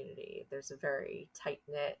conception community, there's a very tight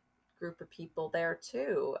knit group of people there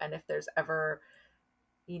too. And if there's ever,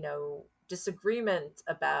 disagreement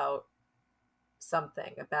about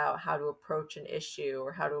something, about how to approach an issue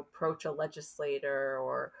or how to approach a legislator,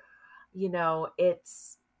 or,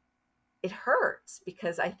 it hurts,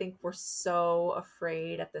 because I think we're so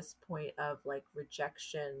afraid at this point of like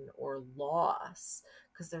rejection or loss,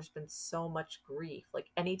 because there's been so much grief. Like,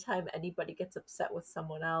 anytime anybody gets upset with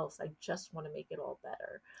someone else, I just want to make it all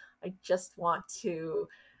better. I just want to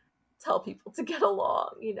tell people to get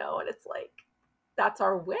along, and it's like, that's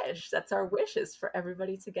our wish. That's our wish, is for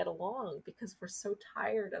everybody to get along, because we're so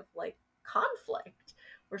tired of like conflict.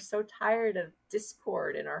 We're so tired of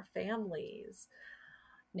discord in our families.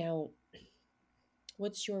 Now,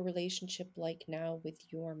 what's your relationship like now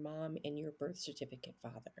with your mom and your birth certificate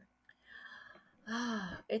father?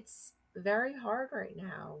 It's very hard right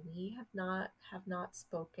now. We have not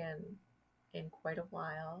spoken in quite a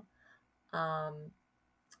while. Um,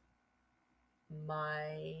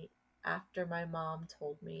 my after my mom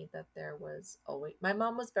told me that there was always, my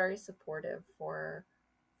mom was very supportive for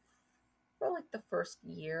like the first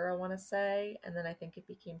year, I want to say, and then I think it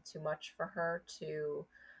became too much for her to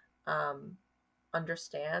um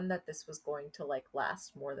understand that this was going to like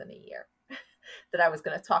last more than a year. That I was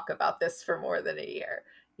going to talk about this for more than a year,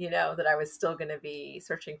 that I was still going to be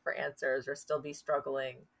searching for answers or still be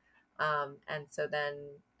struggling. And so then,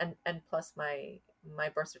 and plus my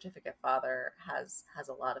birth certificate father has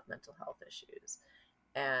a lot of mental health issues,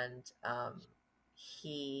 and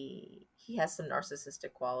he has some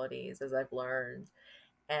narcissistic qualities, as I've learned.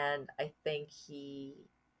 And I think he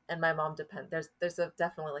and my mom depend there's a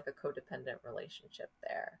definitely like a codependent relationship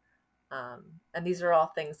there. And these are all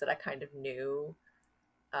things that I kind of knew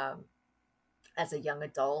um, as a young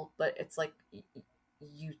adult, but it's like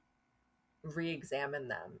you re-examine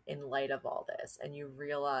them in light of all this, and you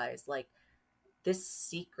realize like this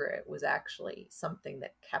secret was actually something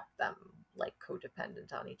that kept them like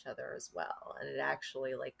codependent on each other as well. And it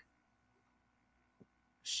actually like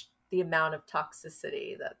the amount of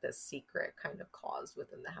toxicity that this secret kind of caused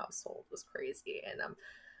within the household was crazy. And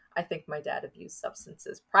I think my dad abused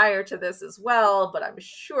substances prior to this as well, but I'm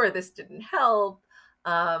sure this didn't help.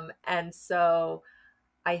 And so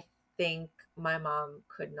I think my mom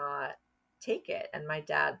could not take it. And my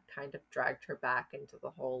dad kind of dragged her back into the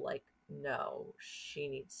whole like, no, she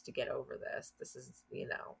needs to get over this. This is,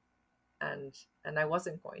 and I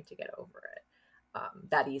wasn't going to get over it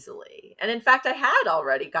that easily. And in fact, I had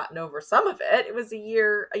already gotten over some of it. It was a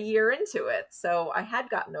year into it. So I had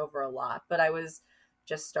gotten over a lot, but I was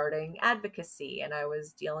just starting advocacy and I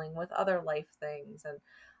was dealing with other life things, and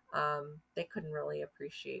they couldn't really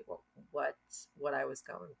appreciate what I was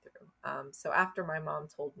going through. So after my mom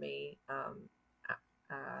told me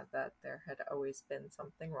that there had always been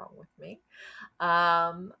something wrong with me,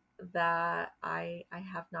 that I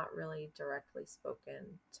have not really directly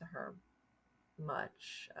spoken to her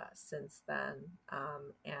much since then,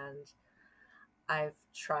 and I've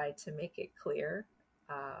tried to make it clear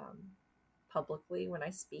publicly when I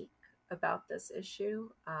speak about this issue,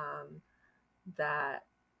 that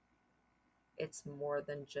it's more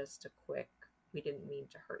than just a quick "we didn't mean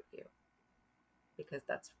to hurt you," because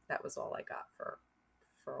that was all I got for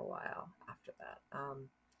a while after that.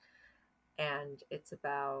 And it's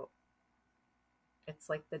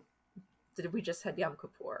like we just had Yom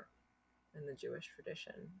Kippur in the Jewish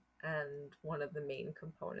tradition, and one of the main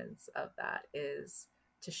components of that is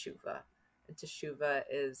teshuvah, and teshuvah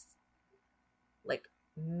is like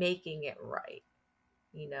making it right,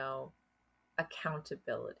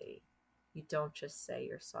 accountability. You don't just say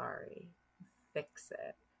you're sorry, fix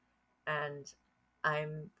it. And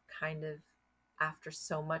I'm kind of, after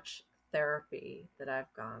so much therapy that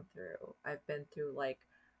I've gone through, I've been through like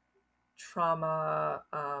trauma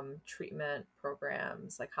treatment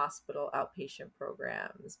programs, like hospital outpatient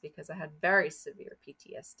programs, because I had very severe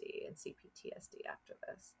PTSD and CPTSD after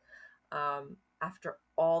this. After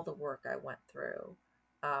all the work I went through,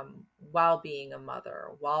 while being a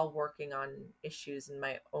mother, while working on issues in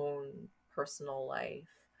my own personal life,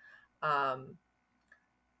 I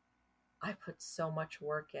put so much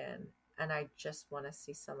work in, and I just want to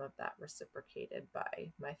see some of that reciprocated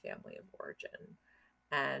by my family of origin.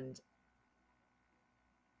 And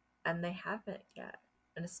they haven't yet.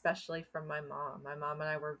 And especially from my mom. My mom and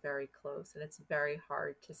I were very close, and it's very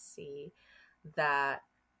hard to see that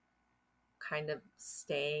kind of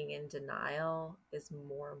staying in denial is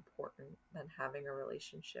more important than having a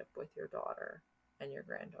relationship with your daughter and your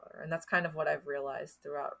granddaughter. And that's kind of what I've realized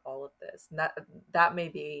throughout all of this. And that may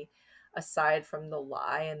be, aside from the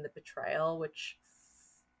lie and the betrayal, which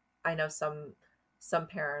I know some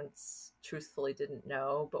parents truthfully didn't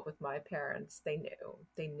know, but with my parents, they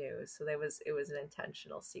knew. So it was an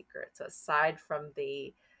intentional secret. So aside from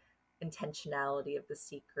the intentionality of the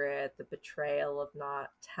secret, the betrayal of not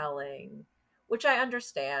telling, which I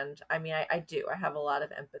understand. I mean, I do. I have a lot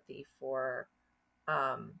of empathy for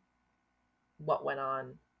what went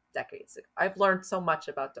on decades ago. I've learned so much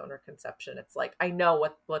about donor conception. It's like I know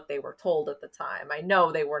what they were told at the time. I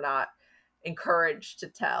know they were not encouraged to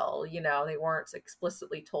tell. They weren't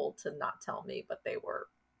explicitly told to not tell me, but they were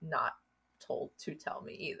not told to tell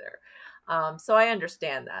me either. So I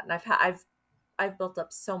understand that, and I've built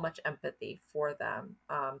up so much empathy for them.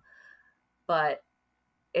 But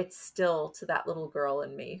it's still, to that little girl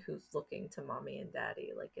in me who's looking to mommy and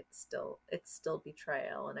daddy, like it's still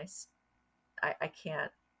betrayal, and I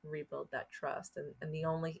can't rebuild that trust. And the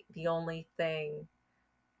only thing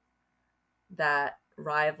that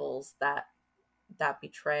rivals that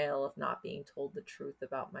betrayal of not being told the truth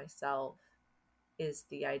about myself is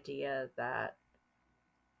the idea that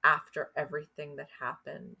after everything that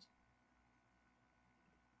happened,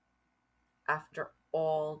 after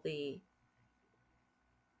all the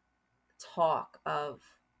talk of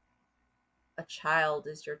a child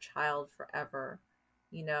is your child forever,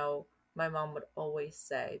 you know, my mom would always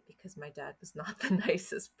say, because my dad was not the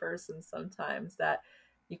nicest person sometimes, that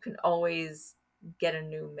you can always get a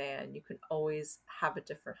new man, you can always have a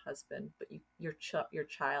different husband, but your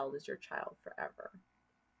child is your child forever.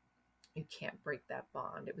 You can't break that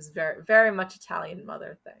bond. It was very, very much Italian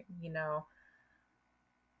mother thing, you know.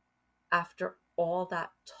 After all that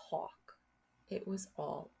talk, it was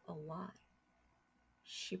all a lie.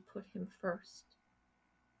 She put him first.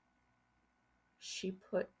 She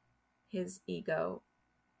put his ego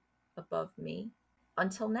above me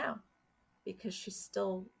until now, because she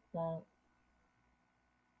still won't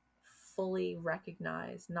fully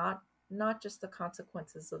recognize not just the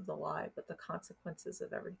consequences of the lie, but the consequences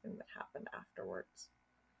of everything that happened afterwards,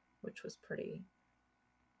 which was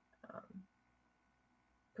um,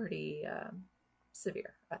 pretty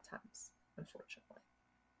severe at times, unfortunately.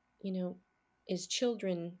 You know, as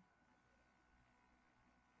children,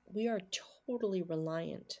 we are totally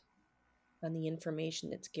reliant on the information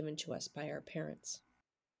that's given to us by our parents.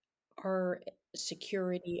 Our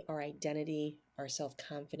security, our identity, our self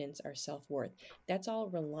confidence, our self worth, that's all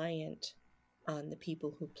reliant on the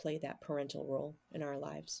people who play that parental role in our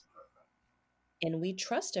lives. And we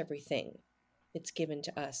trust everything that's given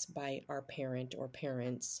to us by our parent or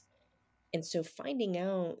parents. And so finding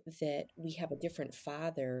out that we have a different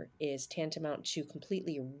father is tantamount to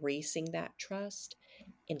completely erasing that trust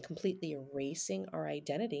and completely erasing our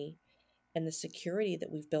identity and the security that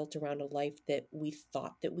we've built around a life that we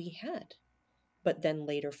thought that we had, but then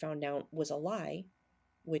later found out was a lie,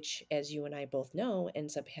 which, as you and I both know,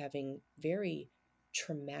 ends up having very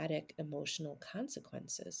traumatic emotional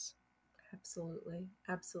consequences. Absolutely.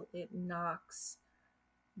 Absolutely. It knocks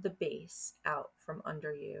the base out from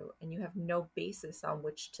under you, and you have no basis on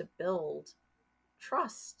which to build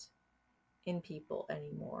trust in people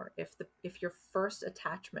anymore. If your first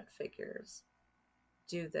attachment figures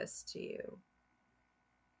do this to you,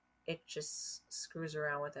 it just screws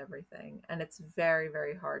around with everything. And it's very,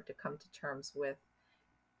 very hard to come to terms with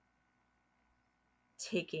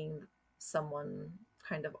taking someone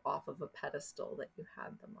kind of off of a pedestal that you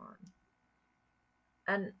had them on.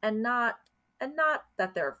 And not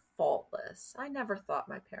that they're faultless. I never thought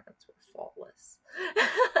my parents were faultless.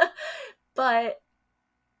 But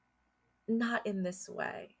not in this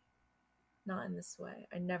way. Not in this way.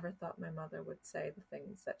 I never thought my mother would say the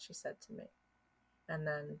things that she said to me and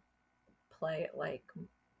then play it like,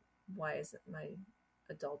 why isn't my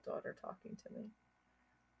adult daughter talking to me?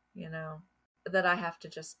 You know, that I have to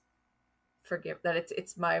just forgive, that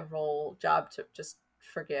it's my job to just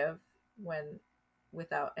forgive when,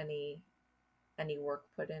 without any work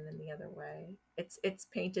put in the other way. It's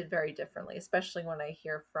painted very differently, especially when I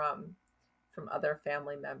hear from other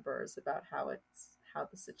family members about how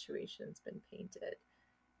the situation's been painted.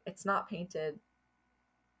 It's not painted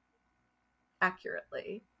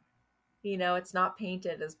accurately. You know, it's not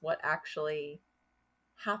painted as what actually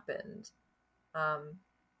happened. Um,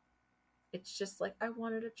 it's just like, I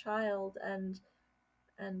wanted a child, and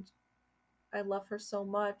I love her so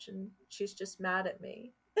much, and she's just mad at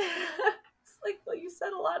me. It's like, well, you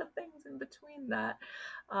said a lot of things in between that,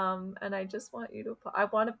 and I just want you to. I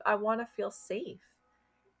want to feel safe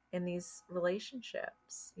in these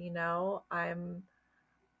relationships. You know, I'm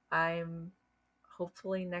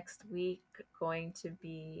hopefully next week going to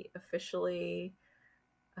be officially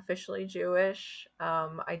Jewish.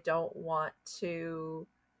 I don't want to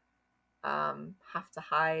have to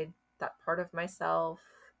hide that part of myself.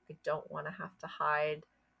 I don't want to have to hide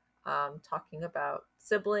talking about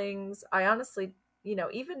siblings. I honestly,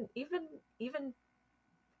 even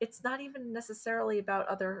it's not even necessarily about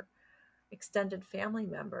other extended family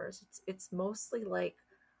members. It's mostly like,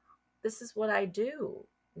 this is what I do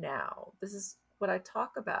now. This is what I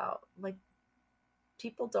talk about. Like,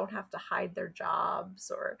 people don't have to hide their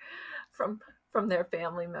jobs or from their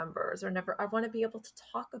family members, or never. I want to be able to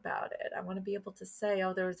talk about it. I want to be able to say,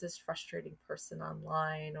 oh, there was this frustrating person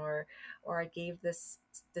online, or I gave this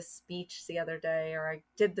speech the other day, or I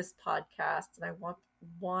did this podcast, and I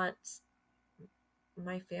want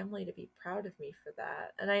my family to be proud of me for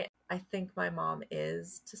that. And I think my mom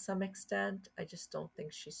is, to some extent. I just don't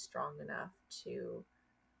think she's strong enough to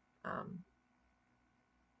um,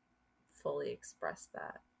 fully express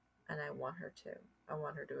that. And I want her to. I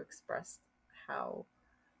want her to express how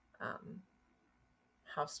um,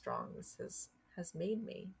 how strong this has made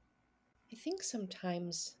me. I think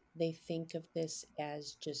sometimes they think of this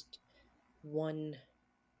as just one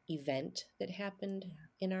event that happened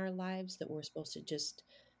in our lives that we're supposed to just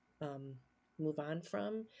um, move on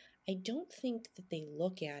from. I don't think that they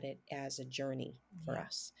look at it as a journey for Yeah,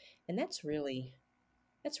 us. And that's really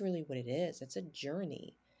what it is. It's a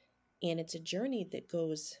journey. And it's a journey that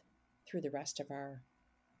goes through the rest of our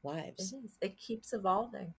it lives. is. It keeps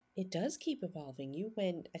evolving. It does keep evolving. You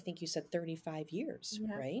went, I think you said 35 years,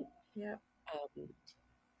 Yeah, right? yeah, Um,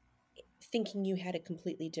 Thinking you had a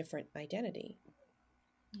completely different identity.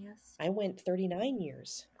 yes. I went 39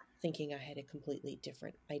 years thinking I had a completely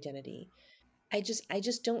different identity. I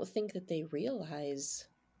just don't think that they realize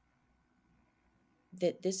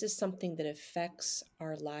that this is something that affects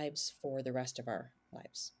our lives for the rest of our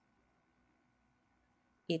lives.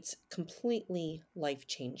 It's completely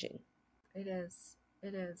life-changing. It is.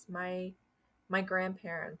 It is. My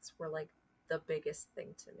grandparents were like the biggest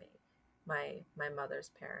thing to me. My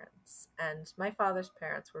mother's parents and my father's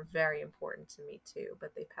parents were very important to me too,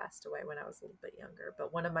 but they passed away when I was a little bit younger.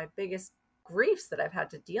 But one of my biggest griefs that I've had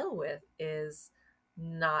to deal with is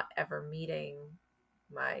not ever meeting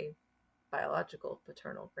my biological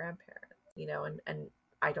paternal grandparents, and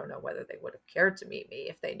I don't know whether they would have cared to meet me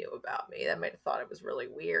if they knew about me. They might have thought it was really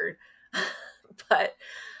weird. but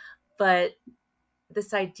but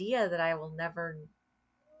this idea that I will never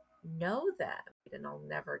know them and I'll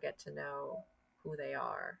never get to know who they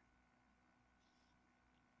are.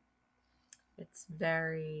 It's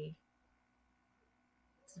very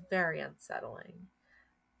unsettling.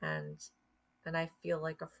 And and I feel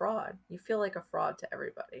like a fraud. You feel like a fraud to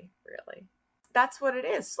everybody, really. That's what it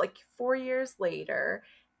is. Like 4 years later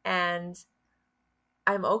and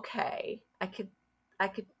I'm okay. I could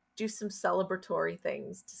do some celebratory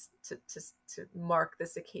things to mark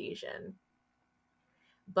this occasion.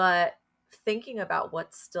 But thinking about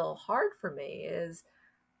what's still hard for me is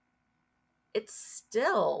it's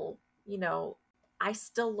still, I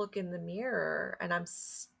still look in the mirror and I'm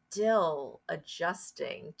still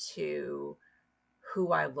adjusting to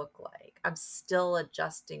who I look like. I'm still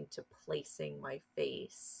adjusting to placing my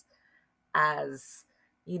face as,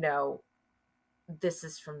 you know, this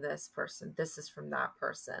is from this person, this is from that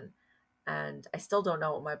person. And I still don't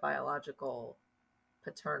know what my biological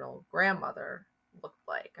paternal grandmother looked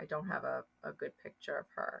like. I don't have a good picture of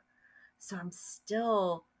her. So I'm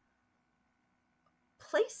still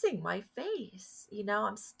placing my face,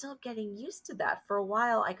 I'm still getting used to that. For a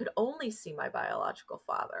while, I could only see my biological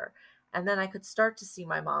father, and then I could start to see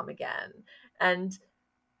my mom again. And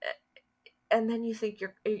and then you think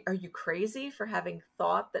are you crazy for having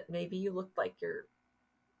thought that maybe you looked like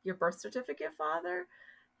your birth certificate father?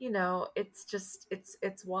 It's just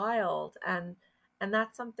it's wild. And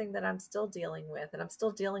that's something that I'm still dealing with, and I'm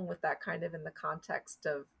still dealing with that kind of in the context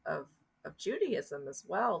of Judaism as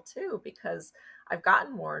well too, because I've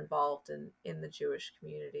gotten more involved in the Jewish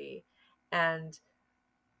community. And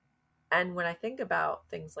and when I think about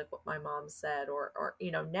things like what my mom said, or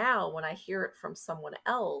now when I hear it from someone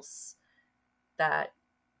else, that,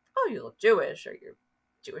 oh, you look Jewish, or your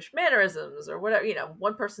Jewish mannerisms, or whatever.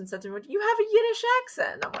 One person said to me, you have a Yiddish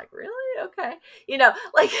accent. I'm like, really? Okay.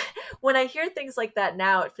 Like when I hear things like that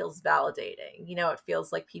now, it feels validating. It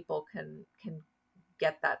feels like people can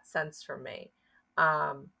get that sense from me.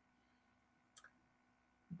 Um,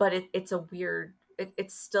 but it's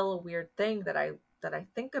still a weird thing that I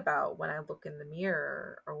think about when I look in the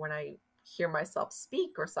mirror, or when I hear myself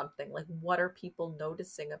speak or something. Like, what are people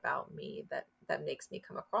noticing about me that makes me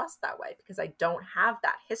come across that way? Because I don't have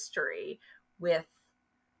that history with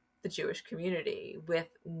the Jewish community, with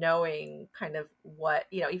knowing kind of what,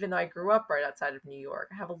 even though I grew up right outside of New York,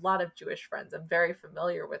 I have a lot of Jewish friends. I'm very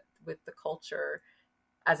familiar with the culture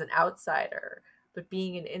as an outsider. But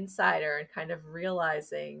being an insider and kind of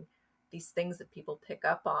realizing these things that people pick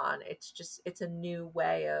up on, it's a new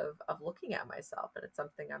way of looking at myself, and it's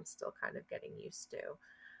something I'm still kind of getting used to.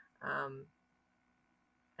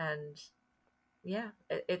 And yeah,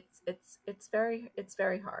 it's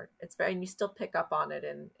very hard. And you still pick up on it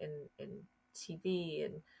in TV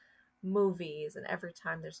and movies, and every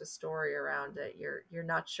time there's a story around it, you're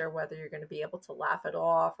not sure whether you're going to be able to laugh it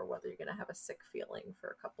off, or whether you're going to have a sick feeling for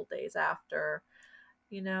a couple days after.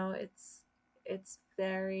 It's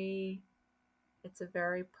very it's a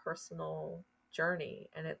very personal journey,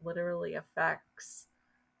 and it literally affects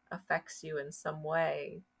you in some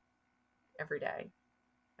way every day,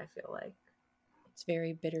 I feel like. It's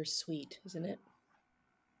very bittersweet, isn't it?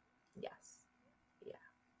 Yes. Yeah.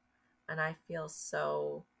 And I feel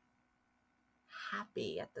so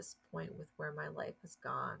happy at this point with where my life has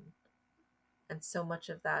gone. And so much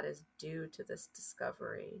of that is due to this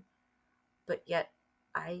discovery. But yet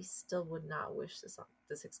I still would not wish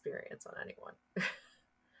this experience on anyone.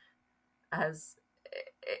 as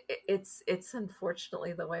it's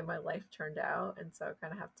unfortunately the way my life turned out, and so I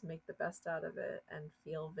kind of have to make the best out of it and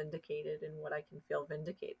feel vindicated in what I can feel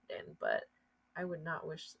vindicated in. But I would not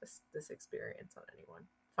wish this experience on anyone,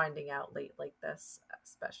 finding out late like this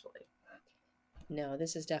especially. No,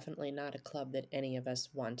 this is definitely not a club that any of us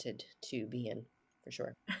wanted to be in, for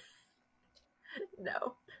sure.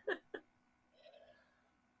 No.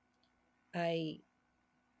 I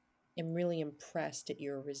am really impressed at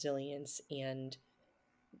your resilience and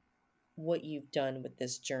what you've done with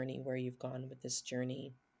this journey, where you've gone with this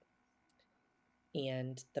journey,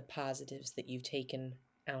 and the positives that you've taken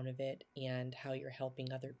out of it, and how you're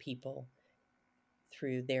helping other people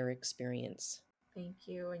through their experience. Thank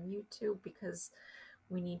you, and you too, because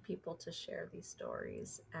we need people to share these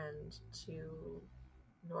stories and to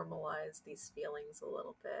normalize these feelings a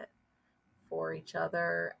little bit for each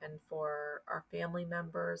other and for our family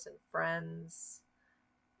members and friends,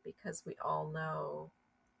 because we all know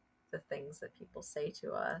the things that people say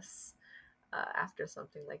to us after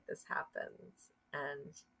something like this happens.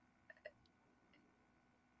 And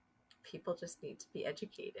people just need to be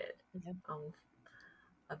educated Yeah.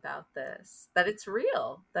 about this, that it's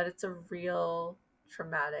real, that it's a real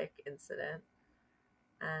traumatic incident,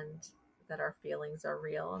 and that our feelings are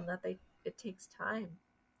real, and that it takes time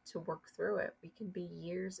to work through it. We can be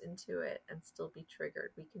years into it and still be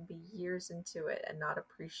triggered. We can be years into it and not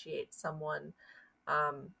appreciate someone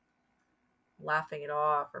um, laughing it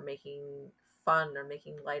off or making fun or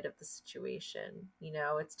making light of the situation. You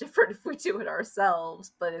know, it's different if we do it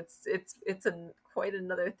ourselves, but it's quite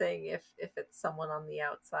another thing if it's someone on the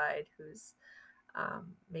outside who's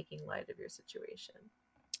making light of your situation.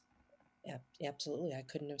 Yeah, absolutely. I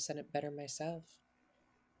couldn't have said it better myself.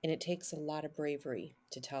 And it takes a lot of bravery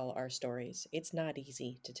to tell our stories. It's not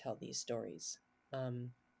easy to tell these stories.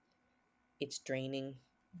 It's draining.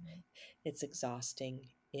 It's exhausting.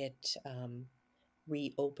 It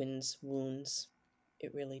reopens wounds.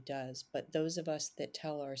 It really does. But those of us that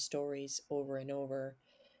tell our stories over and over,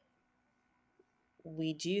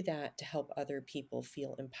 we do that to help other people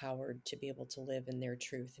feel empowered to be able to live in their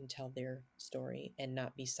truth and tell their story and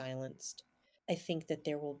not be silenced. I think that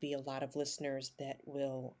there will be a lot of listeners that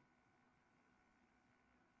will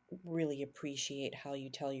really appreciate how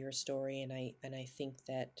you tell your story, and I think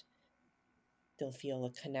that they'll feel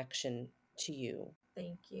a connection to you.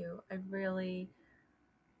 Thank you. I really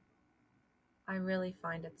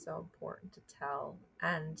find it so important to tell,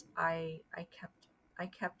 and I kept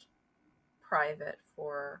private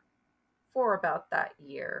for about that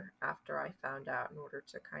year after I found out, in order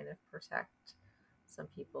to kind of protect some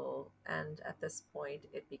people. And at this point,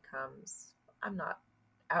 it becomes, I'm not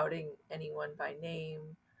outing anyone by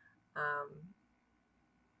name, um,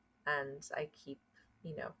 and I keep,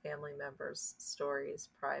 you know, family members' stories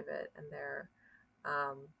private, and their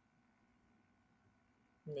um,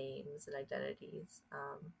 names and identities.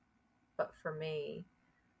 But for me,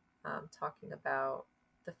 talking about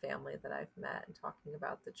the family that I've met and talking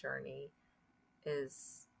about the journey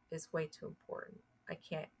is way too important.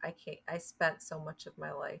 I spent so much of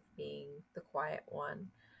my life being the quiet one,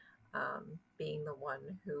 being the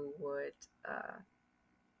one who would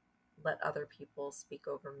let other people speak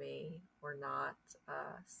over me, or not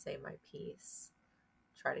say my piece,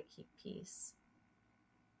 try to keep peace.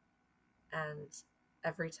 And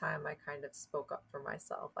every time I kind of spoke up for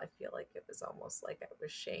myself, I feel like it was almost like I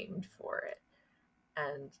was shamed for it.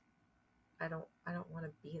 And I don't want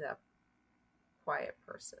to be that quiet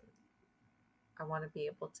person. I want to be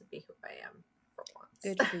able to be who I am for once.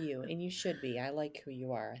 Good for you, and you should be. I like who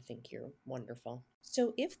you are. I think you're wonderful.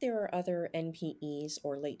 So, if there are other NPEs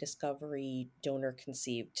or late discovery donor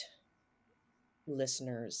conceived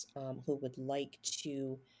listeners who would like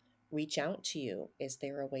to reach out to you, is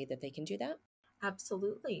there a way that they can do that?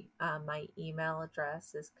 Absolutely. My email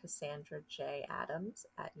address is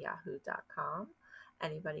cassandra.j.adams@yahoo.com.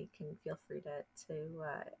 Anybody can feel free to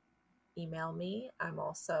email me. I'm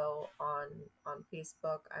also on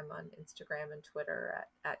Facebook. I'm on Instagram and Twitter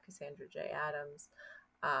at Cassandra J. Adams.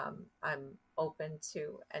 I'm open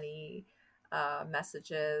to any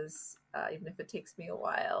messages, even if it takes me a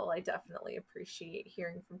while. I definitely appreciate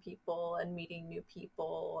hearing from people and meeting new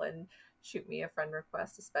people. And shoot me a friend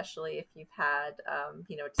request, especially if you've had,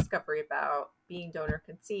 you know, a discovery about being donor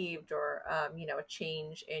conceived, or, you know, a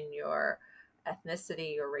change in your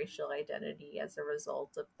ethnicity or racial identity as a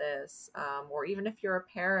result of this, or even if you're a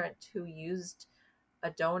parent who used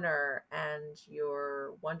a donor and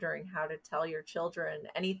you're wondering how to tell your children,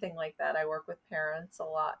 anything like that. I work with parents a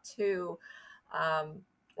lot too.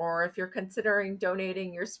 or if you're considering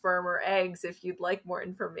donating your sperm or eggs, if you'd like more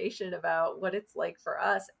information about what it's like for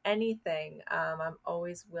us, anything, I'm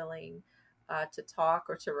always willing to talk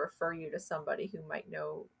or to refer you to somebody who might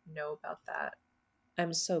know about that.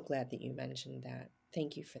 I'm so glad that you mentioned that.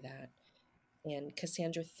 Thank you for that. And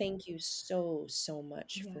Cassandra, thank you so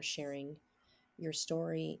much for Yes. sharing your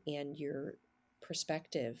story and your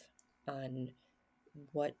perspective on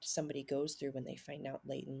what somebody goes through when they find out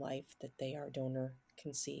late in life that they are donor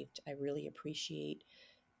conceived. I really appreciate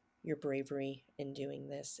your bravery in doing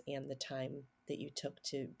this and the time that you took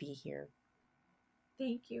to be here.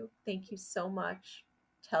 Thank you. Thank you so much.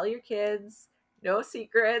 Tell your kids, no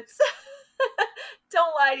secrets.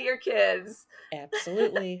 Don't lie to your kids.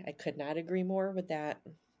 Absolutely. I could not agree more with that.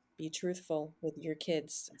 Be truthful with your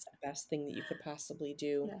kids. It's the best thing that you could possibly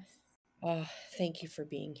do. Yes. Oh, thank you for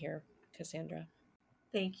being here, Cassandra.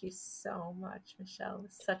 Thank you so much, Michelle. It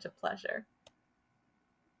was such a pleasure.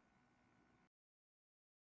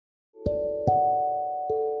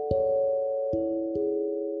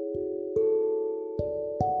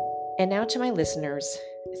 And now to my listeners,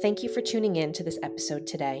 thank you for tuning in to this episode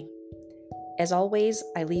today. As always,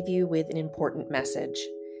 I leave you with an important message.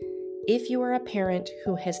 If you are a parent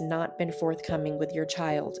who has not been forthcoming with your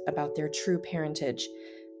child about their true parentage,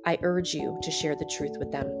 I urge you to share the truth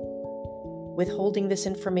with them. Withholding this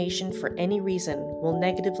information for any reason will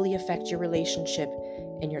negatively affect your relationship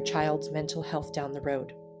and your child's mental health down the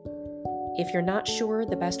road. If you're not sure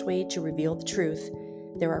the best way to reveal the truth,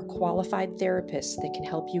 there are qualified therapists that can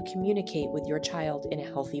help you communicate with your child in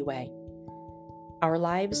a healthy way. Our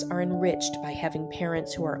lives are enriched by having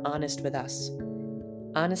parents who are honest with us.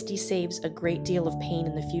 Honesty saves a great deal of pain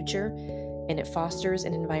in the future, and it fosters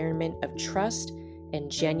an environment of trust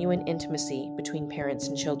and genuine intimacy between parents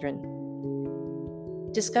and children.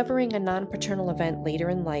 Discovering a non-paternal event later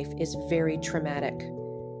in life is very traumatic.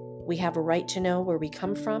 We have a right to know where we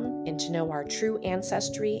come from and to know our true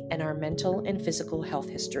ancestry and our mental and physical health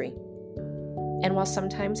history. And while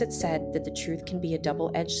sometimes it's said that the truth can be a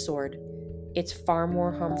double-edged sword, it's far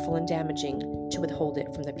more harmful and damaging to withhold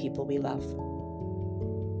it from the people we love.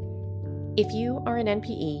 If you are an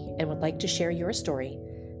NPE and would like to share your story,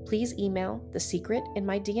 please email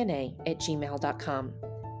thesecretinmydna@gmail.com.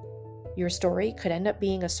 Your story could end up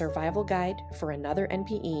being a survival guide for another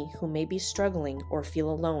NPE who may be struggling or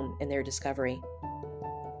feel alone in their discovery.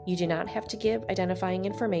 You do not have to give identifying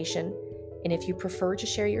information, and if you prefer to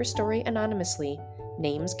share your story anonymously,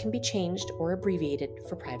 names can be changed or abbreviated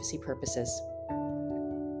for privacy purposes.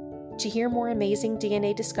 To hear more amazing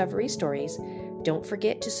DNA discovery stories, don't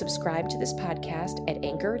forget to subscribe to this podcast at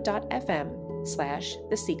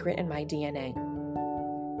anchor.fm/thesecretinmydna.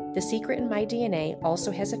 The Secret in My DNA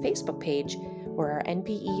also has a Facebook page where our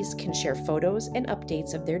NPEs can share photos and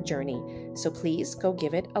updates of their journey, so please go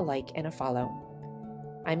give it a like and a follow.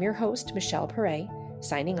 I'm your host, Michelle Perret,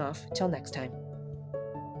 signing off till next time.